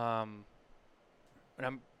I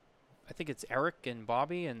think it's Eric and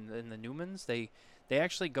Bobby and the Newmans. They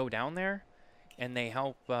actually go down there and they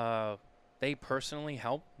help. They personally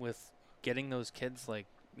help with getting those kids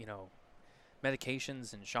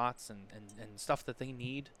medications and shots and stuff that they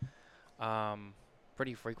need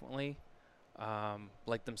pretty frequently,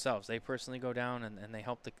 like themselves. They personally go down and they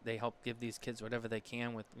help give these kids whatever they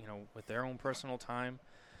can with their own personal time.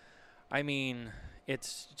 I mean,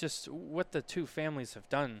 it's just what the two families have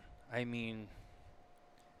done. I mean,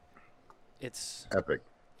 it's epic.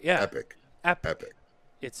 Yeah, Epic.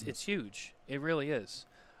 It's huge. It really is.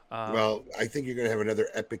 Well, I think you're going to have another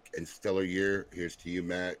epic and stellar year. Here's to you,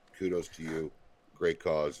 Matt. Kudos to you. Great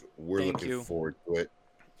cause. We're looking forward to it.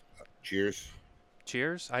 Cheers.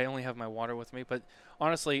 Cheers. I only have my water with me, but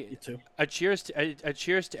honestly, You too. a cheers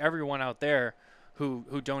to everyone out there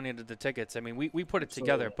who donated the tickets. I mean, we put it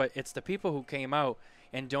together, but it's the people who came out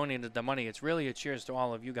and donated the money. It's really a cheers to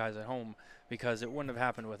all of you guys at home, because it wouldn't have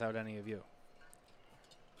happened without any of you.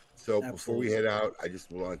 So before we head out, I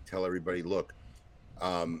just want to tell everybody, look,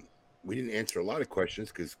 we didn't answer a lot of questions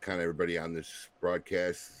because kind of everybody on this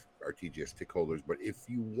broadcast are TGS tick holders. But if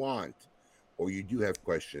you want, or you do have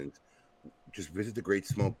questions, just visit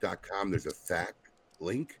thegreatsmoke.com. There's a fact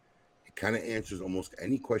link. It kind of answers almost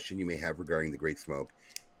any question you may have regarding the Great Smoke.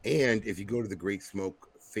 And if you go to the Great Smoke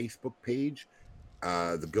Facebook page,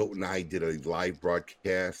 the GOAT and I did a live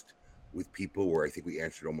broadcast with people where I think we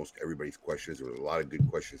answered almost everybody's questions. There were a lot of good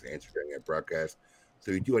questions answered during that broadcast.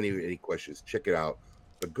 So if you do any questions, check it out.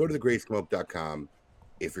 But go to thegreatsmoke.com.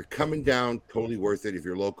 If you're coming down, totally worth it. If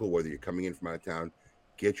you're local, whether you're coming in from out of town,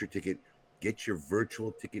 get your ticket. Get your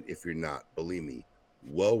virtual ticket if you're not. Believe me,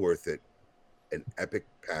 well worth it. An epic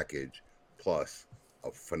package plus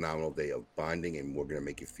a phenomenal day of bonding, and we're going to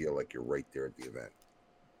make you feel like you're right there at the event.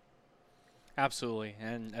 Absolutely.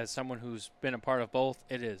 And as someone who's been a part of both,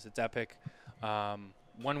 it's epic.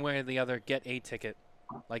 One way or the other, get a ticket.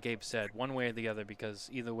 Like Abe said, one way or the other, because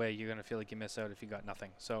either way, you're going to feel like you miss out if you got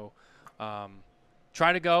nothing. So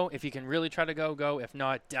try to go. If you can really try to go. If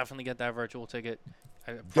not, definitely get that virtual ticket.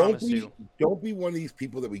 I promise you. Don't be one of these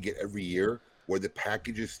people that we get every year where the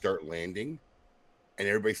packages start landing and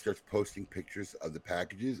everybody starts posting pictures of the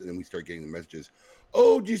packages, and then we start getting the messages.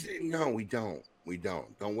 Oh, just no, we don't. We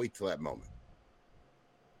don't. Don't wait till that moment.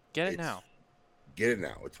 Get it now. Get it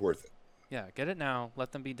now. It's worth it. Yeah, get it now.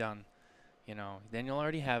 Let them be done. Then you'll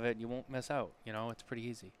already have it. You won't miss out. It's pretty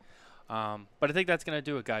easy. But I think that's going to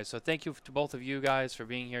do it, guys. So thank you to both of you guys for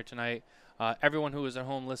being here tonight. Everyone who is at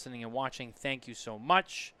home listening and watching, thank you so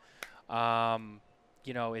much.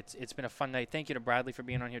 It's been a fun night. Thank you to Bradley for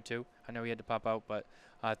being on here too. I know he had to pop out, but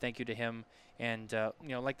thank you to him. And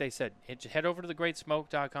like they said, head over to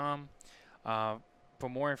thegreatsmoke.com for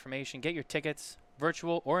more information. Get your tickets,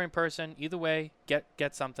 virtual or in person. Either way,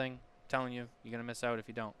 get something. I'm telling you, you're gonna miss out if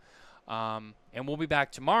you don't. And we'll be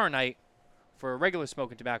back tomorrow night for a regular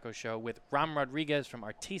Smokin' Tobacco show with Ram Rodriguez from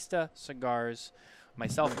Artista Cigars.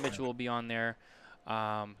 Myself and Mitchell will be on there.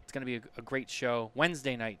 It's going to be a great show.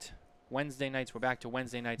 Wednesday nights. We're back to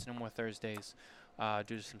Wednesday nights, no more Thursdays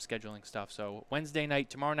due to some scheduling stuff. So Wednesday night,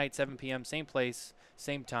 tomorrow night, 7 p.m., same place,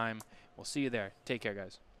 same time. We'll see you there. Take care,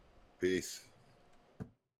 guys. Peace.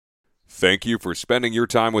 Thank you for spending your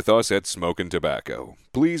time with us at Smokin' Tobacco.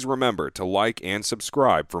 Please remember to like and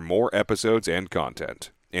subscribe for more episodes and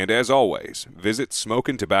content. And as always, visit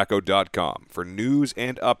smokintobacco.com for news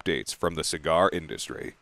and updates from the cigar industry.